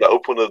kind of stuff. Like,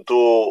 open the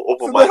door,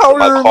 open my car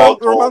door.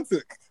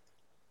 Romantic.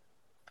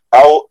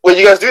 When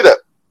you guys do that?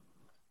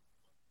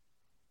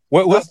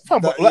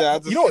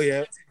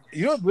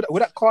 You know,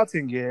 with that car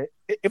thing,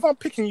 if I'm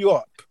picking you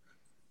up,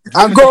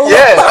 I'm going.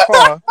 Yeah,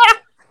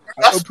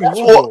 that's what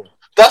you wanted.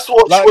 That's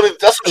what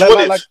you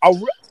wanted. Like,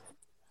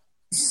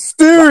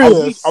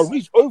 serious. I'll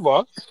reach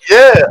over.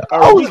 Yeah,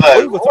 I was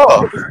like,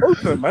 what? It's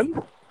open,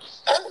 man.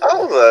 I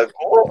was like,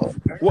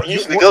 what?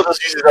 Usually girls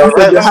just use it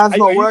around. Your hands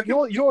not working.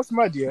 You know what's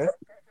mad, yeah?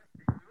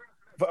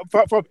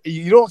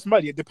 You know what's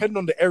mad, yeah? Depending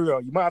on the area,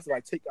 you might have to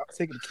like take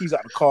the keys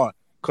out of the car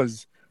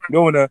because you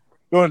don't wanna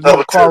leave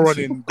the car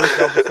running, go to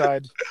the other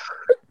side.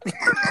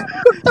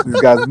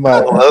 This guy's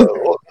mad.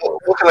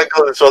 What can I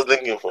go and start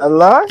thinking for? A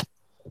lie?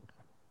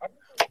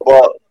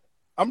 But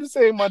I'm just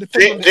saying, man. Do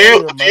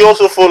you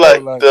also feel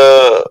like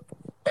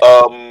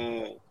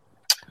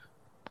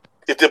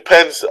it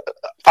depends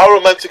how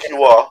romantic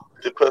you are?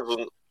 Depends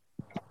on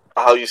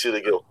how you see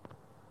the girl.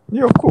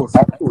 Yeah, of course.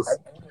 I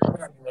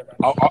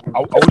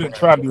wouldn't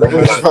try and be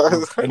romantic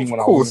with anyone.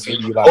 Of course.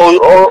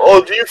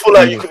 Or do you feel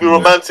like you could be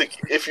romantic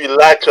if you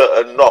like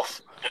her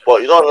enough,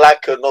 but you don't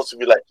like her enough to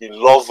be like you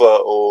love her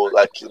or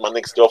like she's my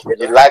next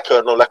girlfriend? You like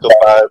her, not like her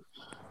vibe.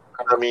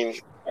 I mean,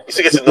 you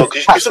still get to know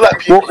because you still like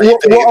people.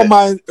 What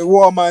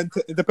are my?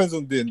 It depends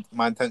on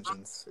my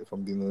intentions. If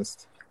I'm being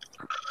honest.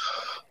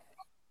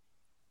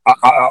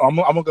 I'm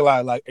not gonna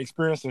lie. Like,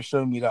 experience has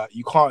shown me that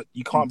you can't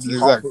be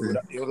exactly. With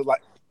that. It was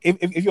like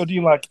if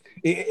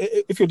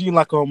you're doing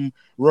like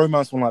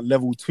romance on like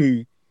level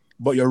 2,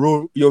 but your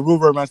real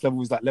romance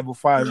level is like level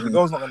 5. The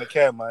girl's not gonna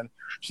care, man.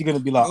 She's gonna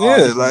be like,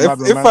 like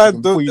if I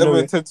don't ever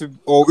intend to,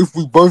 or if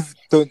we both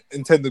don't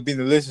intend to be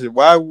in a relationship,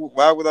 why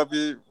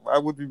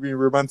would we be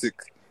romantic?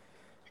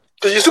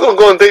 Because you're still gonna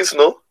go on dates,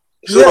 no?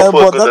 Yeah,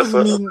 but that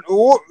doesn't mean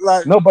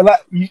no, but like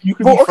you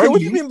can. Okay, what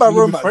do you mean by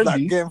romance?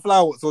 Like getting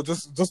flowers, or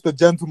just the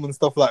gentleman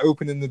stuff, like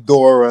opening the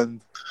door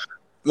and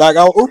like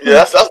I'll open.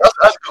 Yeah, that's a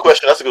good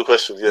question. That's a good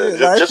question. Yeah,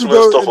 like, if we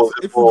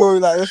go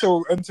like let's say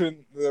we're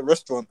entering the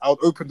restaurant, I'll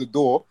open the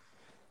door.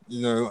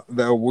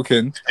 They'll walk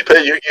in.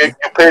 You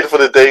paid for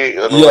the day.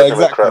 And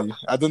exactly.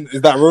 I don't.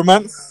 Is that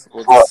romance?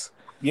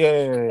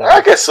 Yeah,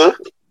 I guess so.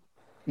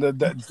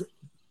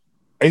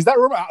 Is that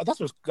romance?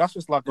 That's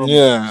just like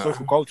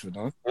social culture,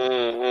 no?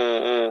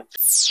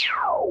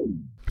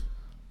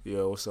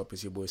 Yeah, what's up?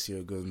 It's your boy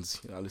Sierra Guns.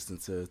 I listen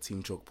to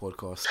Team Chalk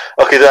podcast.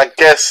 Okay, then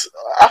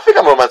I think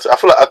I'm romantic. I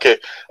feel like okay,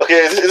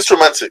 it's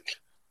romantic.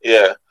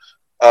 Yeah.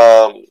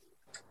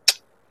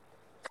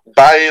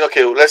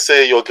 Let's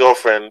say your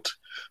girlfriend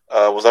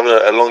was having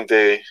a long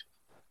day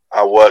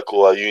at work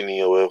or at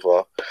uni or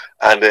whatever,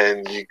 and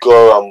then you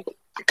go out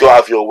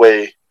of your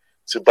way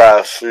to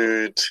buy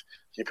food.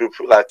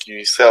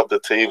 You set up the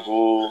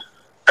table,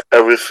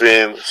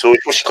 everything. So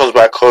when she comes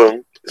back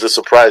home, it's a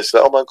surprise.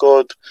 Like, oh my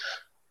god,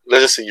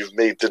 let's just say you've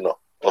made dinner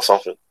or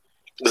something.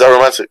 Is that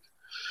romantic?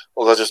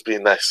 Or is that just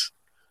being nice?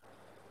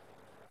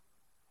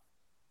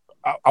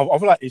 I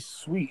feel like it's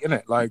sweet,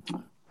 innit? Like,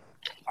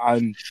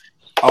 I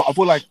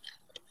feel like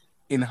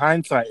in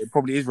hindsight, it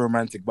probably is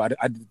romantic, but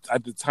at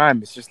the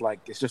time, it's just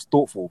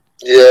thoughtful.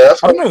 Yeah,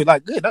 I don't know.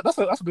 Like, that's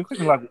a good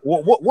question. Like,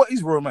 what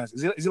is romance?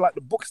 Is it like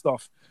the book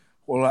stuff?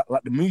 Or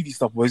like the movie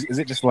stuff, or is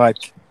it just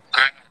like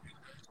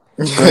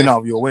going out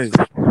of your way?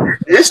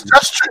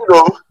 That's true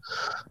though.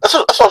 That's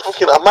what I'm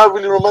thinking. Am I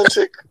really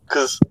romantic?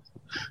 Because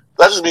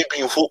that's just me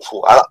being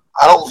thoughtful. I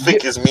don't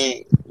think it's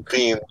me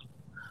being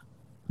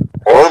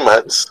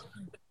romance.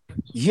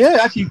 Yeah,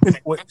 actually,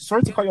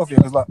 sorry to cut you off here,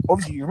 because like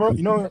obviously you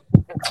know,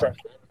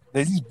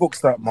 there's these books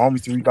that my mom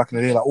used to read back in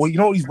the day, like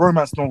all these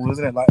romance novels,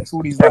 isn't it? Like it's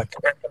all these like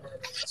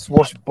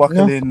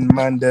swashbuckling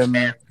man, them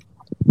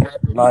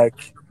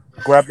like.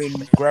 Grabbing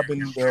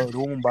the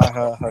woman by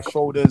her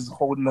shoulders,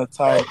 holding her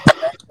tight,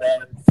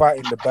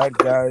 fighting the bad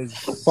guys,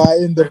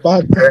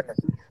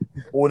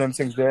 all them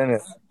things there,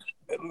 innit?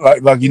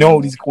 Like all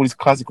these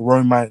classic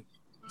romance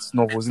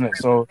novels, innit?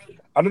 So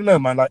I don't know,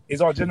 man. Like, is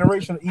our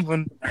generation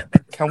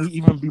can we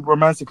even be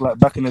romantic like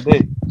back in the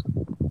day?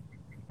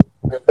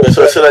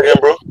 So say that again,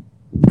 bro.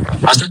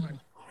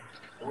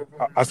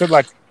 I said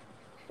like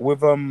with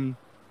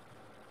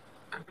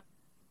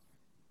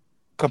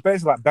compared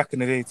to like back in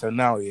the day to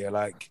now, yeah,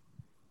 like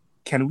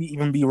can we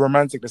even be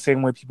romantic the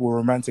same way people were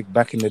romantic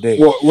back in the day?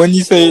 What, when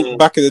you say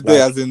back in the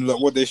day, as in like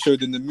what they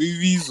showed in the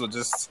movies, or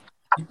just?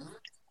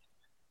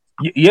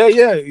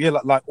 Yeah.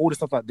 Like all the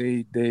stuff that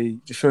they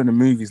just show in the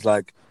movies,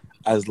 like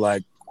as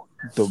like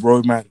the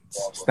romance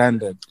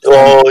standard.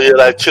 Oh yeah,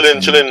 like chilling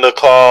in the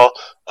car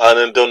and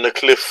then down the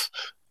cliff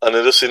and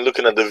then just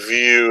looking at the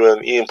view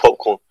and eating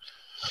popcorn.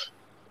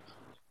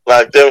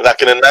 Like they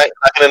like in the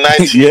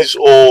 90s,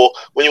 or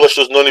when you watch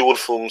those Nollywood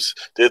films,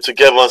 they're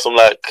together on some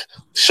like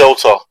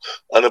shelter,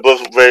 and they're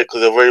both because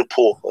they're very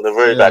poor and they're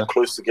very like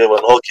close together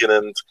and hugging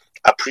and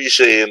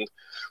appreciating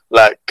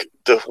like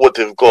what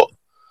they've got.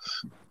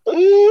 I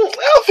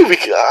don't think we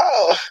can.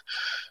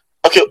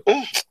 Okay,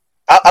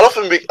 I don't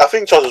think I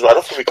think Charles is right. I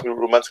don't think we can be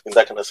romantic in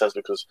that kind of sense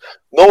because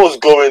no one's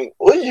going.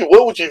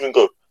 Where would you even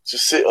go to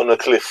sit on a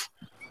cliff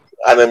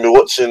and then be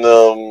watching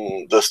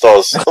the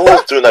stars? No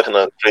one's doing that kind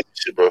of crazy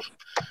shit, bro.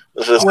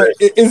 Is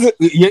it?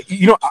 Yeah,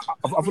 you know,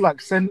 I feel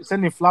like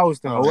sending flowers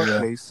to her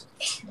workplace.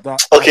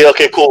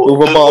 Okay,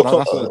 cool.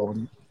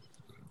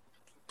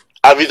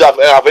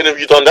 Have any of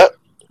you done that?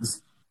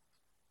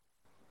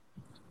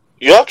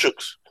 You have,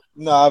 Chooks?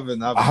 No, I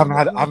haven't. I haven't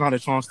had a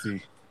chance to.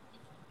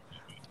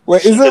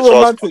 Wait, is it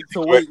romantic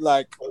to wait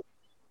like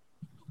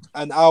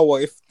an hour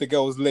if the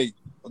girl's late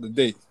on the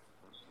date?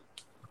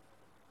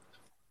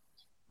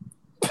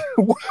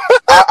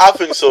 I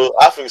think so.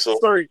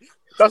 Sorry,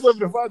 that's what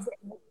the fans.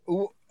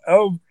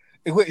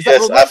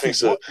 Yes, I think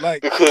so.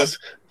 Because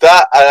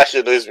that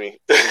actually annoys me.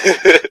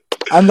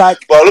 And like,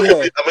 but look at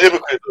me, I'm a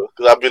hypocrite though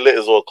because I've been late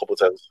as well a couple of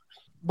times.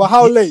 But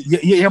how late?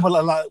 Yeah, but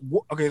like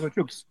okay, so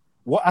Chooks,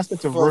 what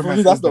aspect of romance? For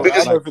me, that's not.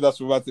 I don't think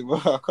that's romantic.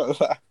 But I can't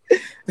lie.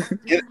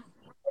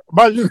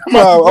 I'm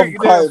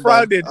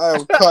cutting. I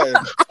am cutting.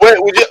 Wait,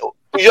 would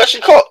you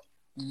actually cut?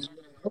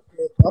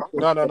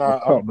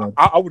 No.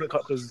 I wouldn't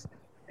cut because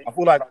I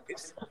feel like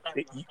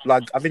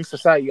I think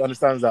society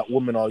understands that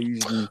women are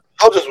usually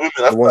not just women.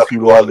 That's ones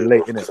who are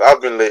late, innit?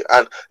 I've been late,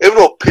 and even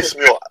though it pissed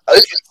me off,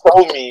 if you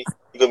tell me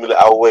you're gonna be late,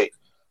 I'll wait.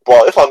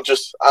 But if I'm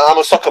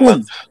a sucker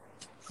man,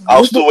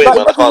 I'll still wait,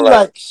 man. I can't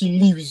lie. Like she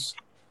leaves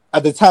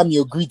at the time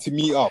you agreed to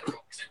meet up.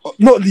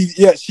 Not leave.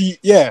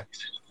 Yeah.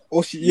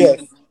 Or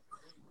she.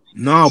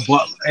 No,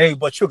 but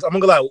Chooks, I'm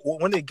gonna lie.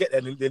 When they get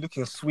there, they're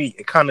looking sweet.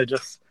 It kind of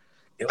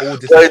it all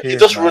disappears. It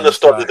just ruins the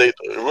start of the date.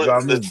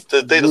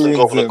 The date doesn't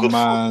go on a good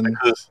foot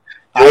because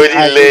you're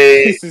already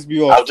late. It pisses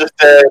me off. I'm just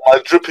there. My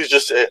drip is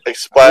just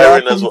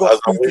expiring as well.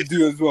 To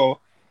do as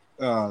well.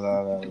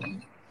 No.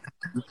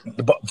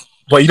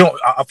 But you know,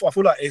 I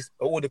feel like it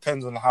all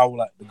depends on how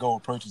like the girl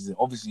approaches it.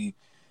 Obviously,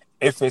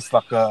 if it's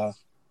like a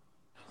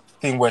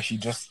thing where she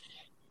just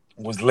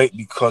was late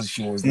because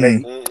she was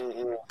late.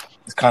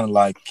 It's kind of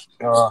like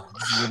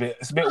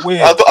it's a bit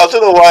weird. I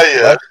don't know why.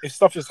 Yeah, like, if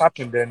stuff just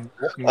happened, then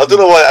I don't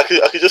know why. I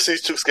could just see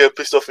Chooks getting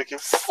pissed off, thinking,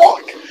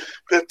 "Fuck,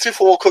 the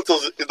 2-for-1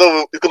 cocktails, it's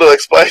gonna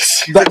expire."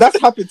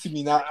 That's happened to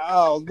me now.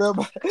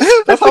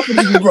 That's happened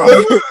to me, bro. I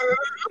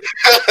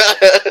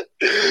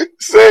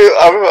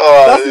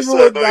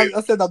remember.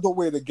 I said I don't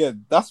wait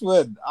again. That's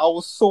when I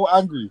was so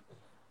angry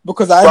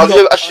because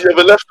actually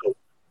never left them.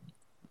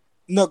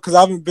 No, because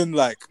I haven't been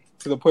like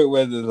to the point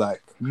where they're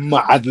like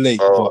mad late.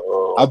 But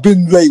I've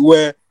been late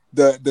where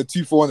the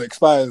 2-for-1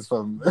 expires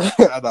from,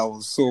 and I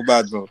was so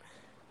bad, bro.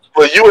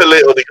 But you were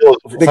late or the girl?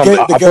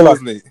 The girl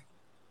was late.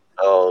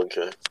 Oh,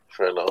 okay,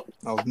 fair enough.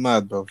 I was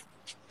mad, bro.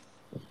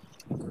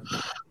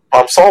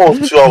 Someone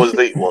was 2 hours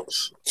late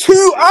once.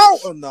 2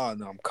 hours? Oh, no,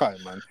 I'm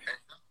cutting, man.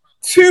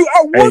 2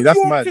 hours? Hey,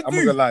 that's mad. I'm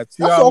not gonna lie. 2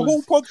 that's hours. A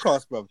whole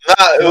podcast, bro.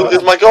 Nah, it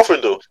was my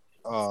girlfriend though.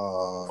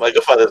 My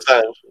girlfriend at the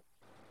time.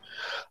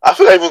 I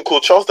think I even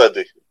called Charles that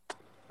day.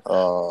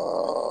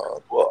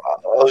 Well,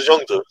 I was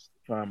young though.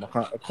 I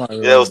can't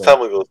remember. Yeah, it was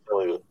time ago.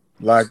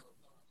 Like,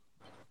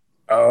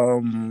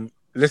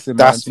 listen,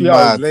 that's man, 2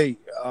 hours late.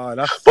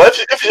 That's. But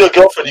if it's your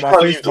girlfriend, you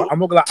can't leave. I'm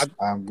not gonna.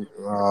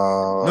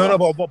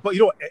 No, but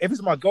you know, if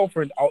it's my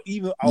girlfriend, I'll be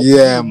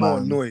more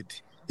annoyed.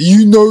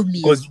 You know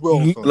me as well,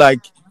 bro.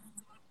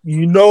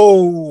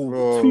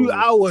 2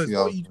 hours.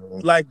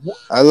 Like,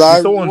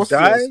 someone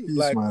die?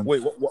 Like, man?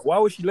 Wait, why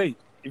was she late?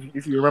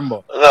 If you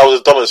remember, no, it was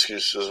a dumb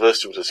excuse. It was a very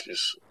stupid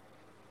excuse.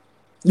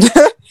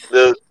 It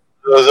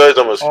was a very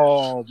dumb excuse.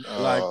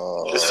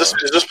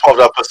 It's just part of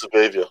that person's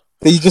behavior.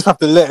 You just have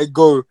to let it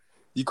go.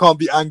 You can't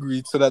be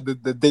angry so that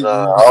the date.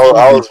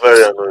 I was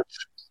very annoyed.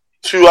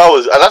 2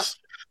 hours, and that's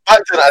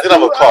back then. I didn't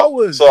have a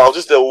car, so I was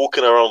just there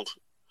walking around.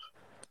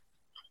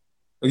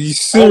 Are you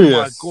serious? Oh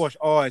my gosh!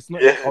 Oh, it's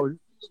not. Yeah.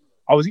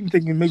 I was even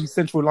thinking maybe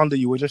Central London.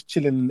 You were just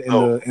chilling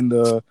in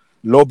the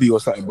lobby or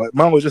something, but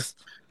man was just.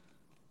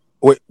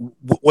 Wait,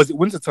 was it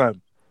winter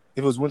time?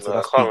 If it was winter, I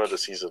can't remember the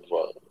season,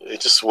 but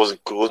it just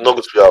wasn't good. It was not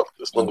good to be out.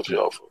 It's not good to be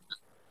out.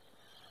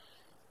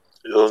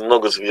 It was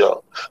not good to be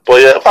out.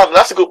 But yeah,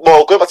 that's a good.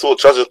 Well, going back to what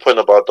Travis' point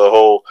about the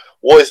whole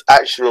what is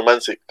actually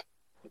romantic,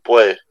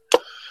 boy.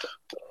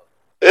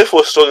 If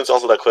we're struggling to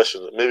answer that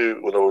question, maybe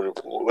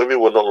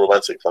we're not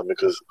romantic, fam.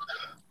 Because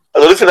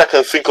the only thing I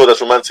can think of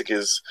that's romantic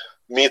is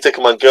me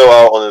taking my girl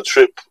out on a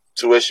trip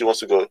to where she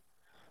wants to go,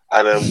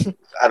 and then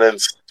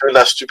doing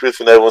that stupid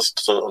thing that everyone's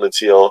on the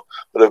TL,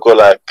 where they've got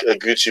like a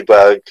Gucci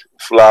bag,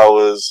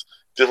 flowers,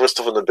 different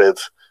stuff on the bed,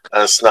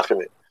 and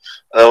snapping it.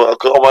 And I'm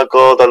like, oh my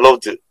god, I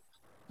loved it.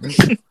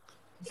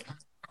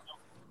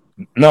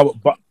 No,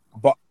 but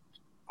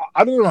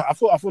I don't know. I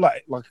feel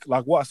like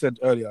what I said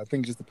earlier. I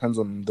think it just depends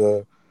on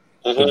the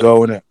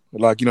girl, innit?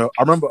 Like, you know,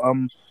 I remember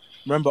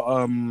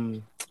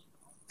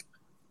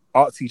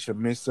art teacher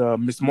Miss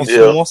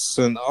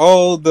Mawson.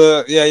 Oh,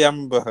 I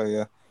remember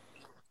her.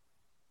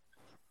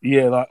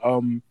 Yeah, like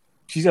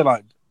she said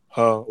like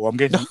her. Well, I'm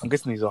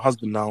guessing he's her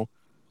husband now.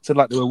 Said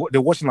like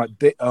they're watching like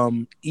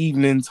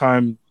evening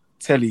time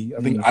telly.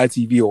 I think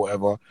ITV or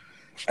whatever.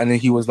 And then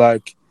he was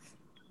like,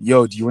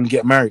 "Yo, do you want to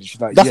get married?"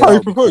 She's like, "That's how he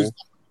proposed."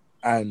 Cool.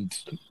 And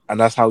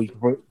that's how he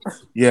proposed.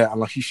 Yeah, and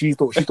like she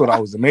thought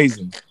that was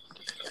amazing.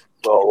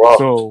 Oh wow!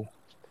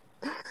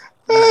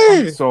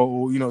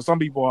 So you know, some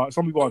people are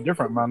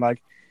different, man.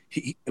 Like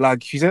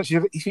she said,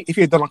 if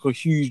he had done like a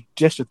huge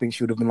gesture thing,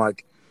 she would have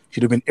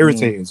been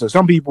irritated. So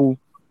some people.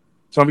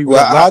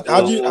 Well,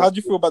 how do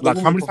you feel about the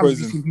woman proposing? How many times have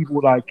you seen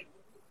people like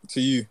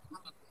to you?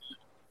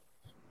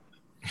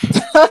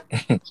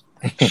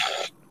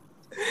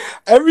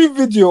 Every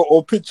video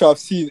or picture I've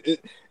seen,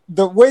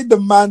 the way the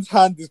man's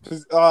hand is,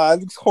 it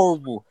looks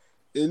horrible.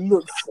 It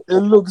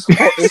looks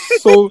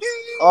it's so.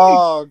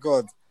 Oh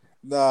god,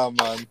 nah,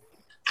 man.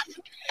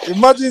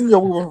 Imagine your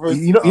woman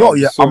proposing. You know,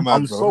 yeah,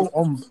 I'm so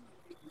on.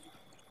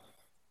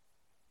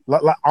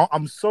 Like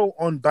I'm so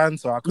on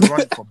banter. I could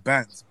run it for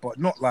bands, but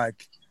not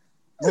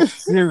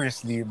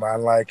seriously,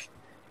 man. Like,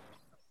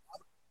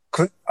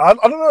 I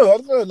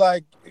don't know.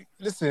 Like,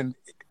 listen.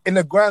 In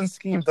the grand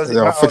scheme, does it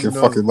matter?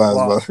 Fucking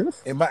matters, man.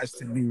 It matters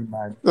to me,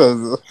 man.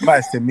 It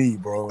matters to me,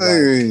 bro.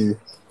 Like,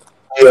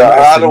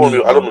 I don't want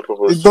to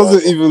propose. It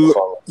doesn't even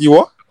look. You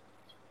what?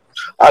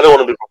 I don't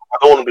want to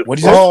be. What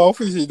did you say? Oh,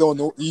 obviously you don't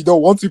know. You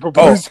don't want to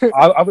propose. No.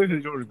 I want to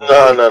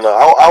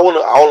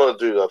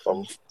do that,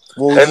 fam.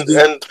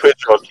 End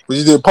patriarchy. Would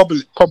you do it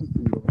publicly?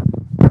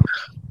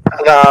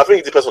 Nah, I think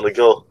it depends on the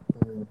girl.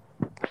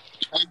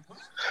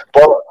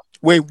 But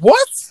wait,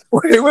 what?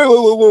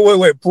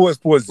 Wait. Pause.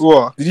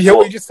 What? Did you hear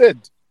what you just said?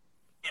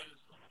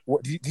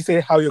 What did you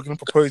say? How you're going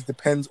to propose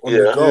depends on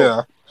the girl.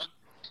 Yeah.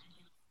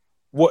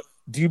 What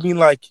do you mean?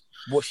 Like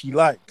what she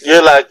likes?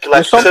 Yeah, like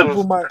you said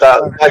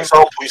that. Like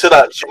example, you said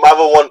that she might have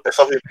want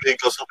something big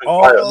or something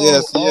quiet.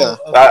 Yes, yeah.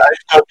 Like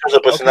her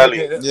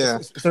personality. Okay, yeah.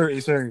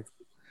 Sorry.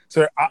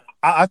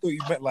 I thought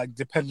you meant like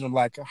depending on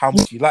like how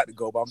much you like the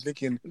girl, but I'm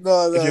thinking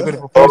if you're going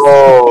to propose.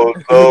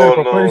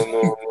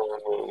 No.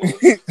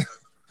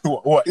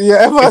 What?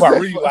 Yeah, if I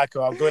really like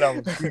her, I'll go down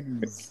with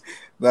shoes.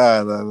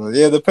 No.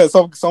 Yeah, depends.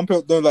 Some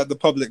people don't like the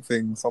public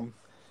thing. Some.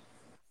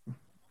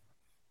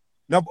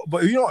 No,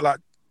 but you know what? Like,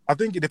 I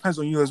think it depends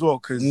on you as well.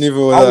 Because I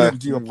wouldn't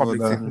do a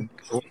public thing.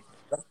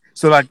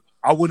 So, like,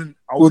 I wouldn't.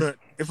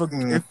 If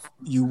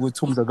you were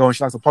talking to a girl and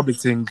she likes a public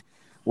thing,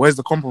 where's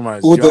the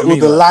compromise? All the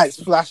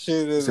lights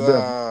flashing. No,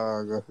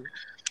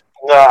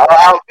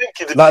 I think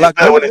it depends. Like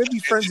maybe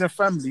friends and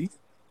family.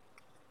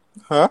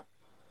 Huh?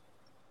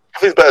 I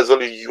think it's better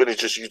when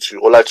it's just you two,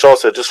 or like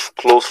Charles said, just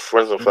close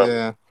friends and family.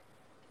 Yeah.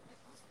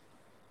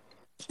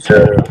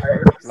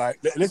 Like,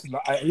 listen,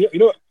 you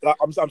know, like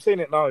I'm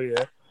saying it now.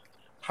 Yeah,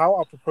 how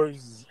I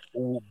propose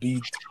will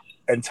be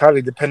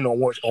entirely dependent on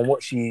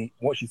what she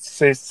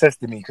says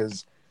to me.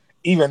 Because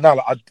even now,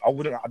 like, I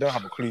don't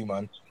have a clue,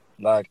 man.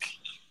 Like,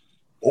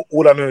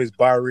 all I know is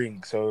buy a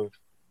ring. So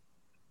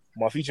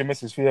my future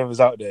missus, whoever's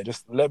out there,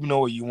 just let me know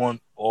what you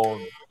want,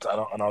 and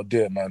I'll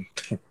do it, man.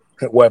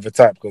 Whatever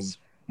type, because.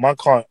 Man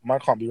can't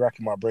be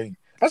racking my brain.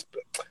 That's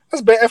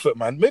bare effort,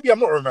 man. Maybe I'm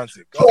not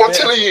romantic. I'm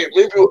telling you,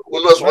 maybe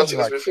we're not as romantic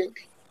as we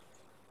think.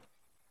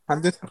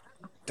 And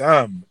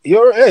damn,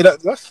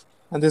 that's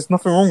and there's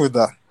nothing wrong with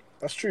that.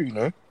 That's true, you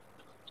know.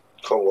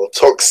 Come on,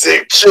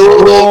 toxic, chill.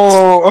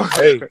 Oh,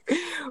 hey,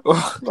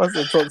 what's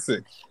so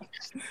toxic?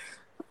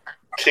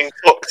 King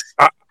Tox.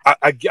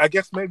 I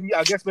guess maybe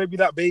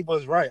that babe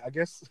was right. I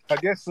guess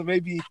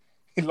maybe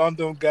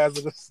London guys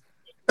are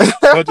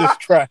just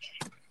trash.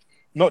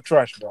 Not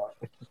trash, but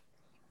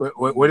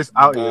we're just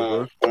out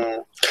here,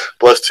 bro.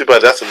 But it's too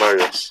bad. That's a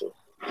marry us. So.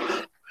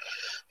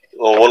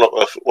 Or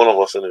one of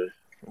us anyway.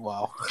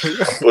 Wow.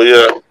 But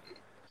yeah,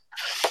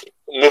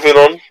 moving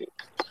on.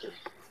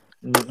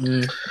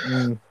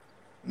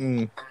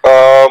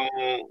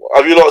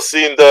 Have you not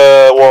seen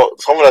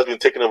someone has been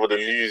taking over the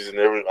news and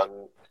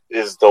everyone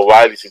is the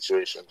Wiley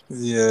situation?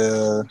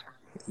 Yeah.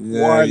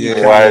 Wiley.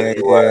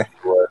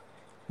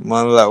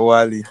 Man like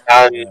Wiley.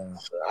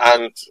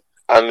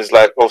 And it's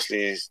like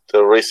obviously the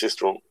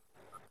racist room.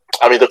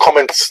 I mean the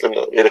comments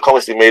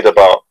they made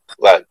about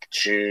like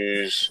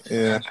Jews.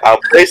 Yeah. And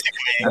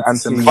basically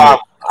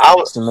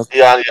anti-Semitic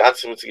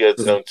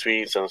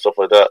tweets and stuff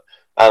like that.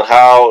 And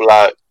how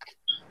like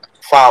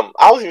I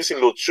was even seeing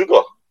Lord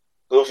Sugar.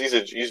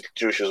 He's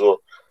Jewish as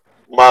well.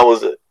 Man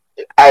was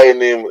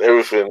eyeing him,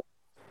 everything.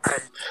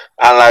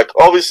 And like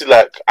obviously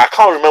like I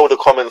can't remember what the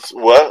comments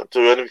were.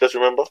 Do any of you guys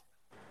remember?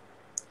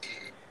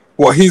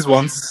 What his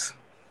ones?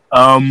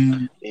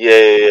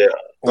 Yeah.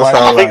 That's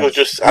how I think it was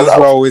just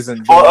Israel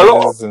isn't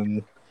leaders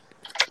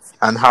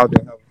and how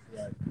they have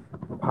like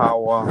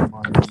power,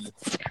 money,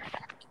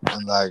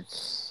 and like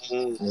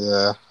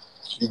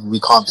we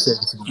can't say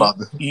anything about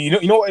them.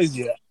 You know what is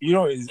you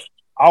know what is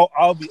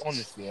I'll be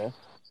honest,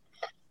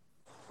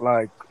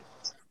 like,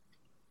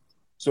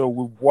 so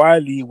with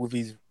Wiley with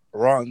his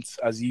rants,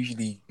 as he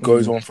usually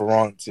goes on for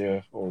rants,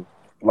 or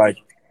like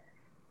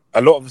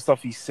a lot of the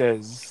stuff he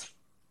says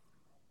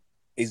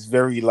is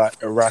very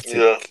like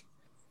erratic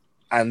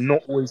and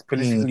not always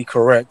politically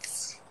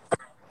correct.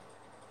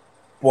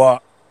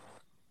 But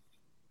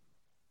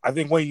I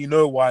think when you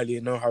know Wiley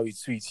and know how he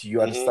tweets,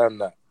 you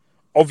understand that.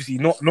 Obviously,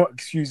 not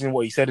excusing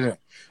what he said in it,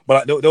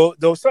 but like,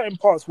 there were certain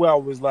parts where I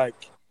was like,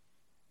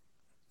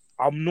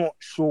 I'm not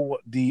sure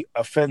what the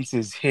offense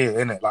is here,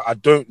 innit? Like, I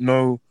don't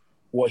know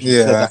what he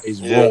said that is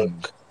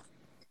wrong.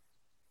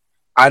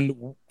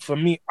 And for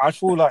me, I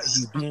feel like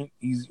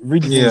he's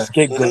really being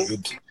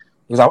scapegoated.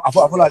 Because I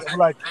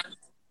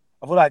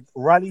feel like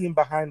rallying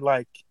behind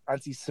like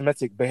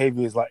anti-Semitic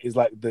behavior is like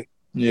the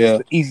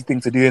easy thing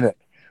to do, innit?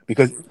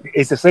 Because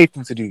it's a safe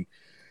thing to do.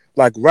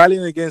 Like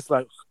rallying against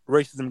like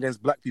racism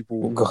against black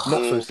people, not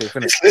so safe,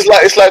 innit?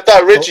 It's like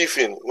that Reggie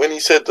thing when he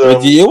said.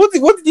 Reggie, what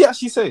did he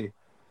actually say?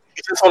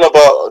 He said something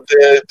about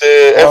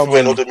the everywhere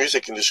in the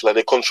music industry, like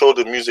they control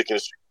the music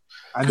industry,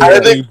 and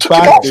they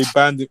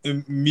banned it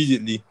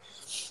immediately.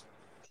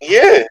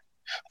 Yeah,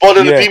 but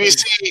then the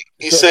BBC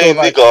is saying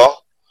like, nigger,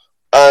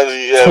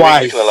 and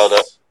twice. We can allow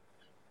that.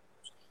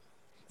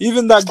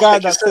 Even that guy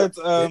that said,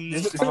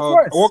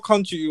 what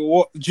country,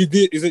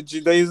 is it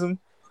Judaism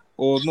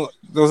or not?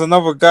 There was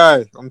another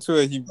guy on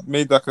Twitter. He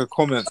made like a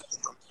comment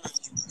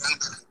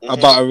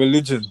about a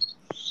religion,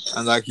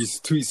 and like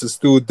his tweets are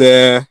still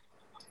there.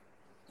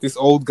 This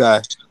old guy,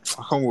 I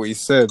can't remember what he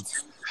said.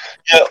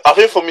 Yeah, I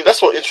think for me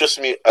that's what interests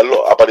me a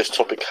lot about this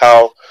topic.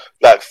 How,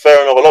 like,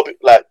 fair enough, a lot of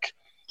like,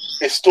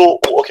 it's still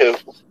okay.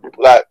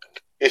 Like,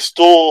 it's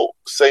still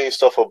saying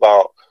stuff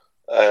about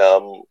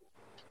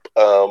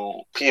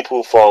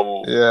people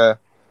from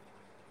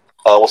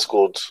what's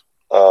called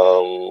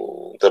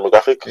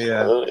demographic.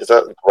 Yeah, is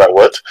that the right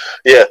word?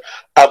 Yeah,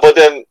 but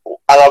then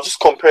and I'm just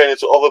comparing it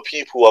to other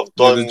people who have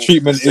done. The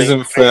treatment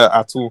isn't fair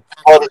at all.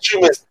 Oh, the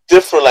treatment is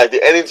different. Like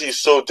the energy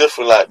is so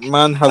different. Like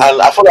man has, and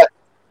I feel like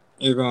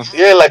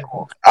like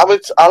I mean,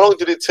 how long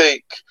did it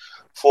take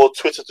for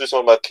Twitter to do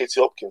something about Katie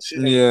Hopkins?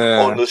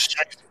 On the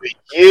streets for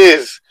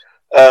years,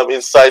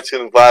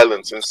 inciting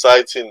violence,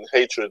 inciting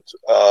hatred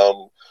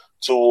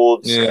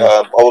towards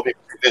other people's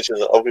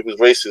religions, other people's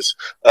races.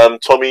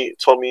 Tommy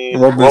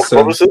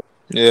Robinson.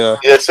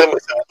 Same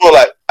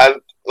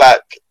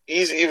like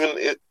he's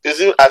even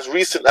as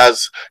recent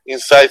as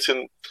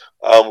inciting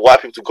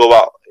white people to go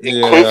out in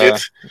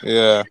COVID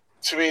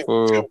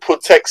to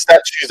protect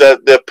statues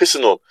that they're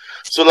pissing on.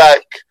 So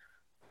like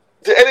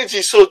the energy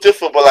is so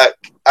different, but like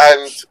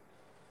and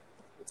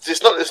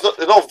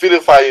they're not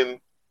vilifying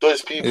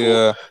those people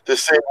the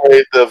same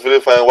way they're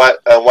vilifying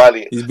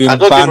Wiley. He's been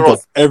banned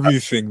off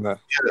everything there.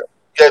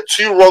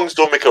 Two wrongs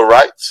don't make a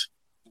right,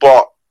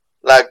 but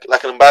like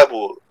in the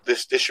Bible, there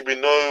should be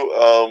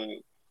no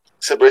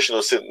separation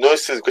of sin. No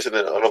sin is greater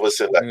than another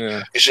sin. Like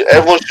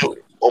everyone should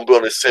be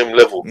on the same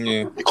level.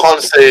 You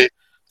can't say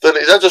then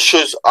that just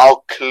shows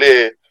how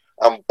clear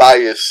and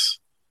biased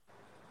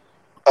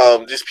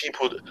these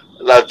people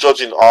that are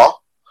judging are.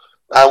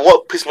 And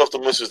what pissed me off the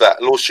most was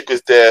that Lil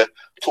Sugar's there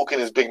talking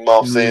his big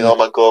mouth, saying, "Oh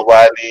my God,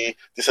 Wiley,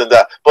 this and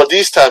that." But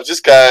these times, this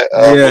guy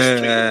was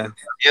tweeting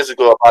years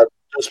ago about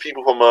those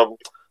people from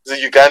is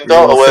it Uganda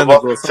or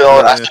whatever,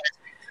 actually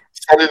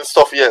selling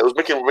stuff. Yeah, it was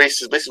making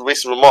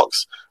racist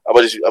remarks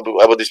about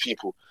these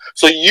people.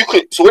 So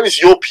when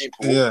it's your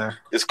people,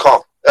 it's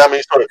calm. I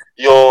mean, sorry,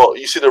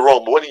 you see the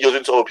wrong, but when you're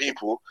doing to other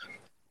people,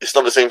 it's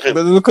not the same thing.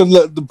 But look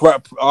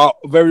at our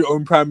very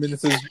own Prime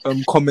Minister's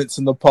comments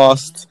in the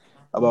past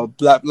about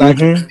black. Like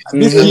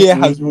this year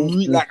has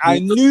like I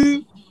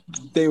knew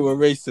they were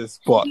racist,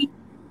 but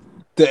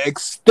the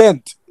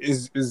extent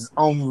is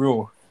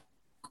unreal.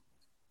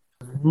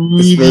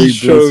 Really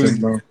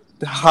showing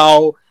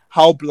how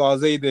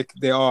blasé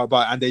they are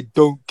about, and they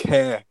don't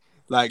care.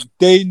 Like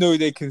they know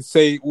they can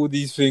say all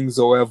these things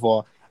or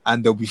whatever,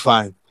 and they'll be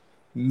fine.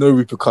 No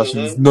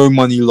repercussions, no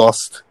money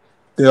lost.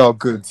 They are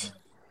good.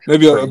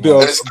 Maybe a bit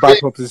of bad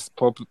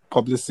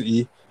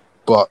publicity,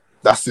 but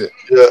that's it.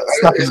 Yeah,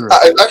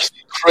 it's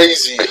actually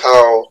crazy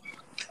how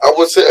I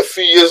would say a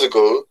few years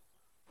ago,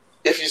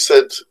 if you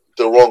said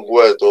the wrong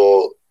word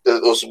or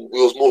it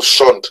was more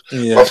shunned.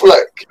 I feel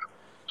like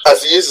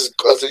as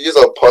the years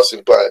are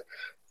passing by,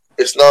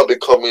 it's now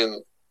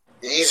becoming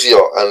easier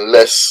and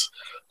less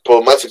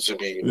problematic to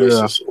be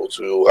racist or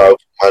to have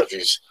mad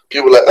views.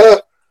 People are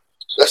like,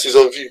 that's his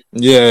own view.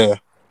 Yeah.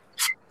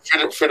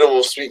 Freedom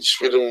of speech,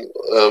 freedom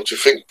to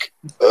think.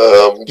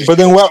 But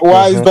then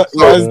why is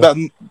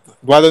that?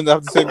 Why don't they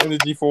have the same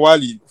energy for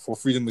Wiley for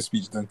freedom of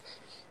speech then?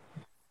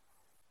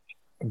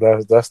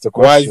 That's the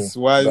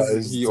question. Why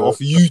is he off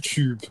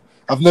YouTube?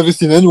 I've never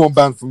seen anyone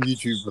banned from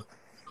YouTube.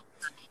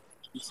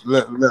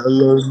 Let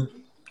alone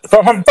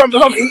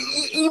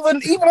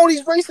Even all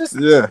these racists,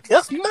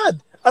 that's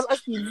mad. That's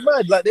actually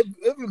mad. Like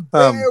they've been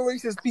very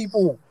racist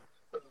people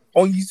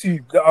on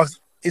YouTube.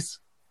 It's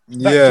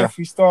that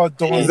Jeffree Star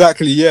Don.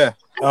 Exactly, yeah.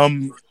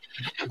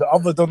 The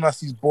other Don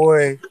Nasty's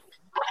boy.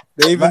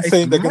 They even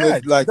saying they're gonna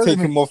take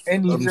him off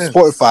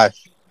Spotify.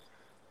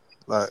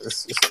 Like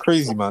it's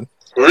crazy, man.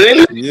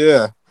 Really?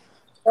 Yeah.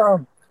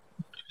 But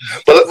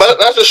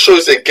that just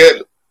shows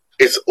again,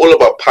 it's all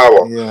about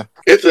power. Yeah.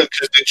 If the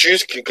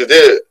Jews because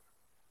they're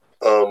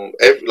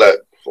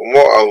from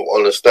what I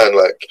understand,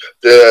 like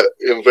they're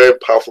in very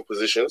powerful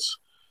positions.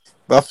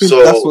 But I think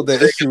that's what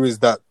the issue is,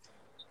 that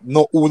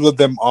not all of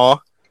them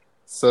are.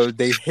 So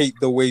they hate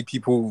the way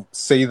people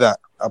say that.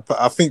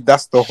 I think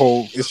that's the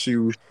whole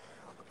issue.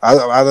 I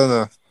don't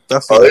know.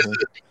 That's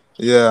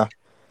yeah.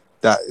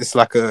 That it's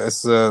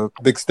a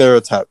big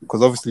stereotype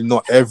because obviously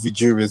not every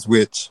Jew is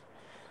witch.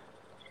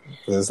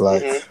 There's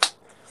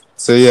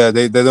so yeah,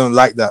 they don't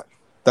like that.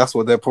 That's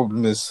what their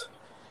problem is.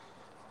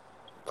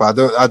 But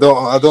I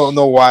don't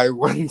know why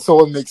when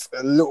someone makes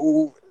a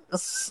little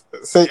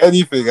say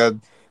anything and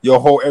your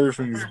whole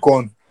everything is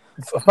gone.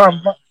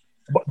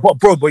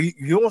 But you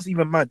know what's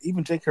even mad?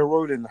 Even J.K.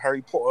 Rowling,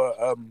 Harry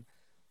Potter,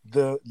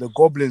 the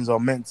goblins are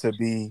meant to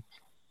be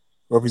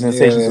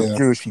representations of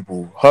Jewish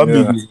people. Her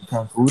movie is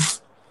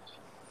cancelled.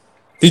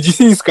 Did you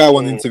see Sky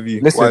One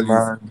interview? Listen,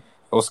 man.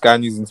 Or Sky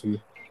News interview?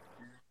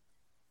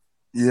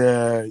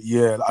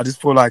 Yeah. I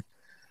just feel like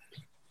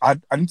I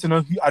need to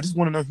know. I just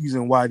want to know who's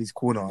in Wiley's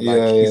corner,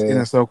 his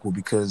inner circle,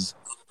 because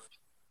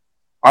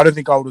I don't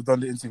think I would have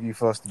done the interview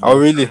first. Oh,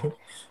 really?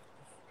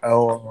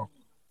 Cause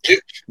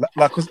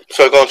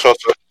so go on, Charles.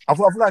 I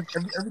feel like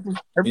everything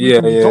can be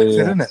doctored,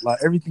 isn't it? Like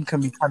everything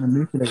can be kind of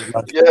manipulated.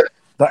 Like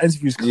that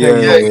interview is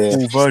clearly not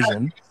the full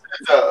version.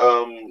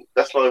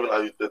 That's not even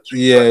how you did.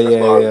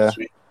 Yeah.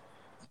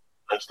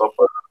 And stuff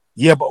like that.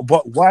 Yeah,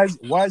 but why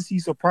is he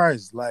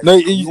surprised? Like, no,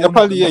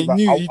 apparently he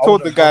knew. He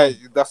told the guy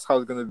that's how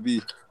it's gonna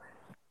be.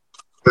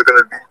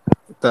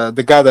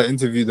 The guy that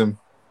interviewed him,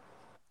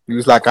 he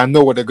was like, "I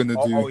know what they're gonna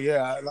do." Oh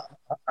yeah,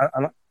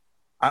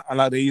 I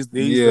like they used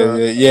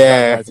the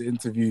guy to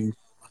interview,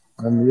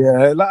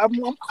 and I'm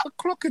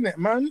clocking it,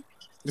 man.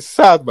 It's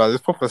sad, man.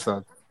 It's proper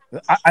sad.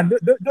 And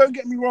don't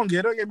get me wrong.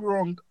 Yeah, don't get me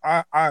wrong.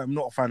 I am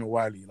not a fan of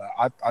Wiley.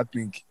 Like I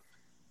think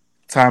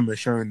time has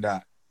shown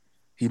that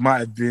he might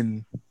have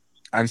been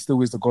and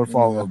still is the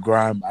godfather of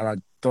grime, and I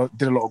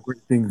did a lot of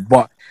great things.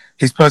 But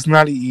his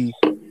personality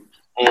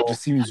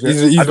just seems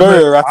he's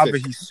very erratic. Either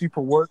he's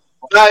super woke.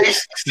 He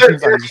said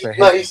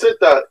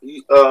that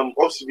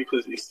obviously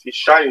because his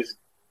shine is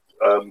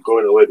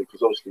going away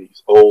because obviously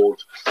he's old.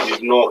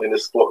 He's not in the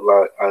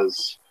spotlight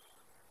as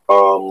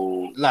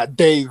like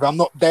Dave. I'm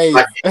not Dave.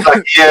 But he's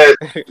got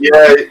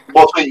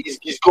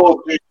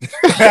to do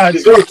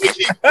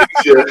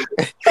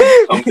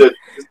I'm dead.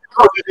 He's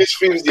got to do these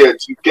things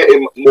to get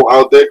him more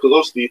out there because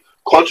obviously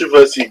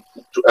controversy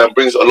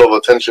brings a lot of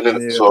attention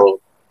in it.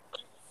 So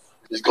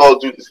he's got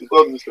to do this. He's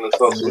got to do this kind of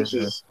stuff, which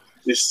is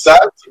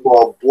sad,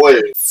 but boy.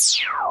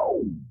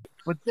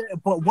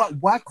 But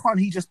why can't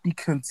he just be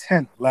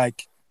content?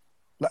 Like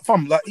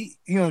fam, like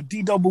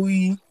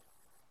DWE,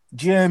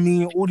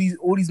 Jeremy,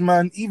 all these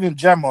man, even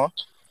Jammer,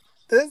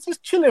 they're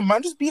just chilling,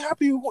 man. Just be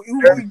happy with what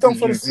you've done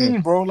for the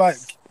scene, bro. Like,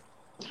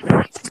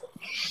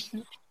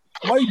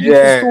 why you doing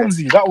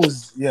Stormzy? That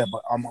was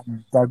but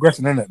I'm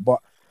digressing in it. But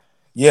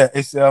yeah,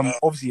 it's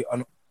obviously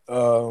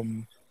a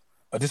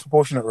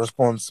disproportionate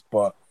response,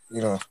 but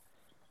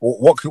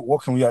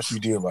what can we actually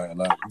do about it?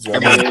 Like,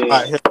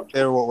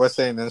 hear what we're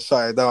saying and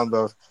shut it down,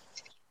 though.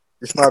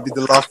 This might be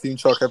the last Team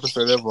Chalk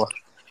episode ever.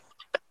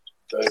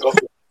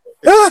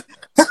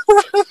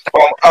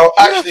 I'll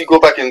actually go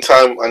back in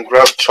time and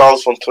grab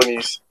Charles from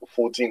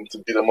 2014 to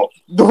beat them up.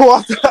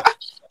 What?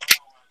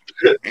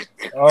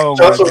 Oh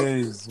my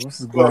days! What's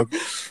the bug?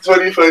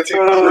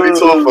 2013, really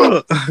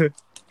tough.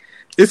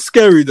 It's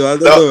scary though. I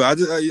don't know. I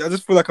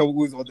just feel like I'm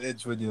always on the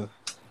edge when you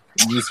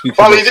speak.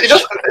 It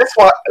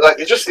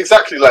just seems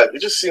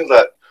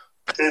like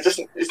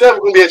it's never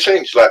going to be a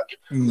change. Like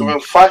we've been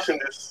fighting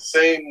this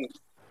same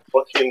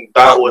fucking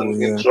battle and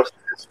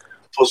injustice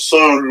for so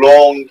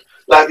long.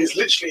 Like it's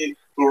literally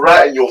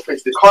right in your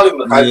face. They can't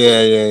even hide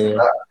it.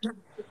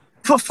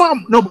 For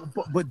fam, no,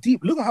 but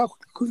deep. Look at how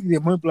quickly they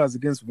mobilized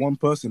against one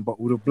person. But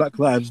with the Black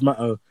Lives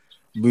Matter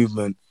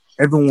movement,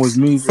 everyone was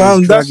moving.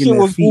 Fam, that shit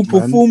was all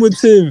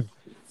performative.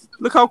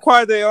 Look how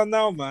quiet they are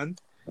now, man.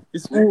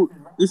 It's so.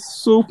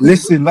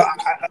 Listen, like,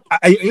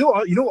 you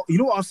know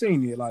what I'm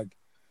saying here. Like,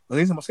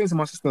 I'm saying to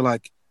my sister,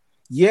 like,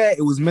 yeah,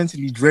 it was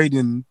mentally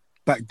draining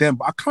back then,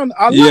 but I like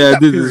that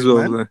period, as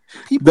well, man.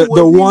 The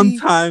really, one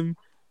time.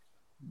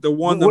 The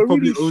one and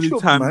probably really only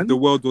time man. The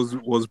world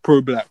was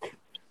pro-black.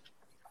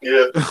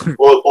 Yeah,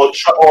 or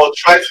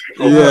try to be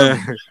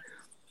pro-black.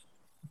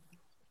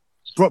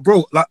 Yeah.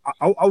 Bro, like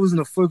I was in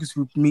a focus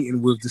group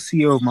meeting with the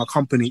CEO of my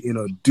company in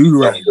a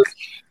do-rag,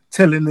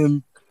 telling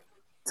him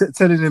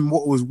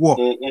what was what,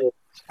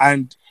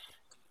 and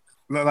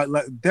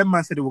like them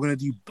man said they were gonna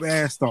do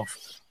bare stuff.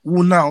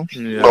 All now,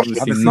 yeah,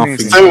 obviously nothing.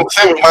 Same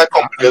with my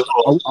company as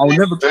well. I'll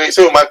never.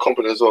 Same with my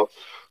company as well.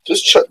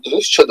 Just check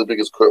the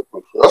biggest crap.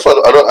 That's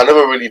why I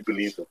never really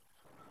believe them.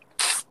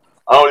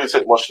 I don't really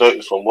take much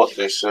notice from what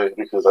they say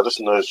because I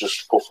just know it's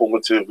just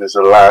performative. It's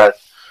a lie.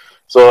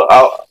 So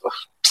I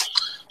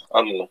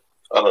don't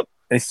know.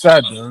 It's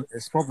sad, bro.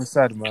 It's probably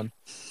sad, man.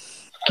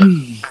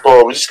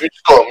 Bro, we just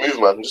gotta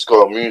move, man. We just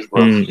gotta move,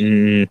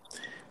 bro.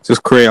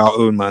 Just create our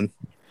own, man.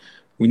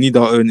 We need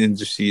our own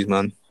industries,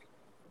 man.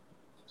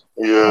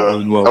 Yeah,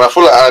 and I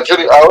feel like I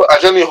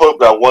genuinely hope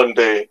that one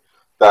day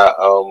that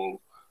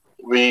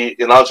we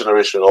in our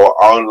generation or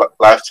our own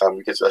lifetime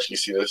we get to actually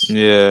see this.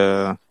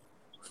 Yeah,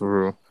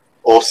 for real.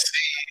 Or see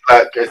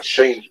like a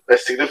change, a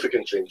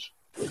significant change.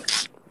 You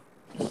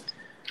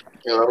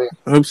know what I mean?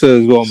 I hope so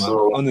as well, man.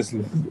 So,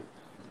 honestly.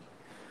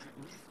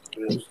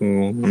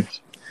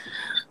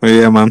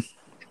 Yeah, man.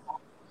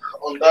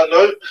 On that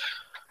note,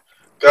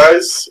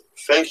 guys,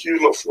 thank you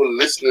lot for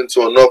listening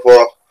to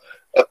another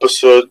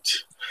episode.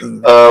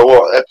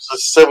 Episode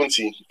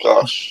 70?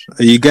 Gosh.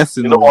 Are you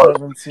guessing? You know what?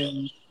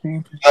 17.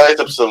 It's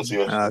episode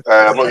 70. Yeah.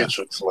 I'm not your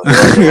tricks, man.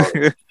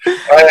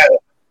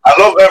 I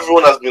love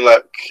everyone that's been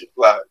like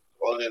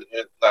on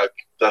it, like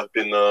they've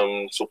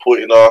been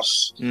supporting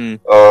us,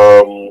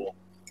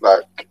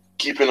 like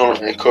keeping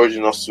on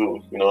encouraging us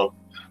to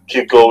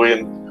keep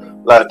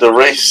going. Like the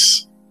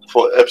race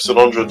for episode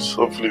 100,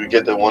 hopefully we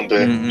get there one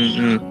day.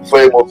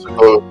 4 months to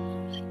go.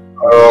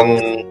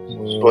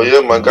 But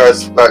yeah, man,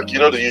 guys, like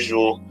the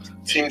usual.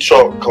 Team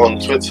Chalk on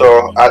Twitter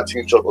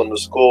 @TeamChalk_, on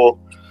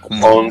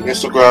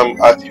Instagram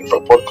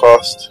 @TeamChalk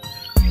Podcast,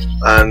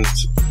 and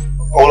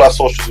all our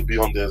socials will be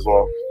on there as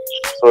well.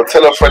 So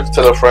tell a friend,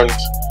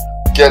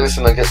 get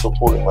listening and get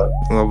supporting, man.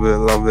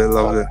 Love it.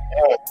 Yeah.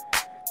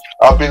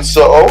 I've been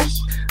Sir O's.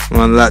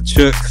 Man, like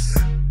Chucks.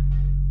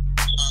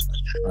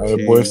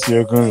 Boys to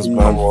your guns,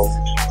 man.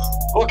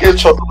 We'll get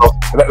chopped off.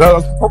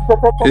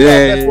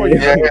 Yeah.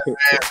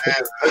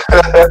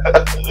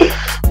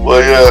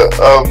 Well,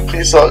 yeah.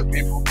 Peace out,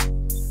 people.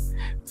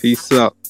 Peace out.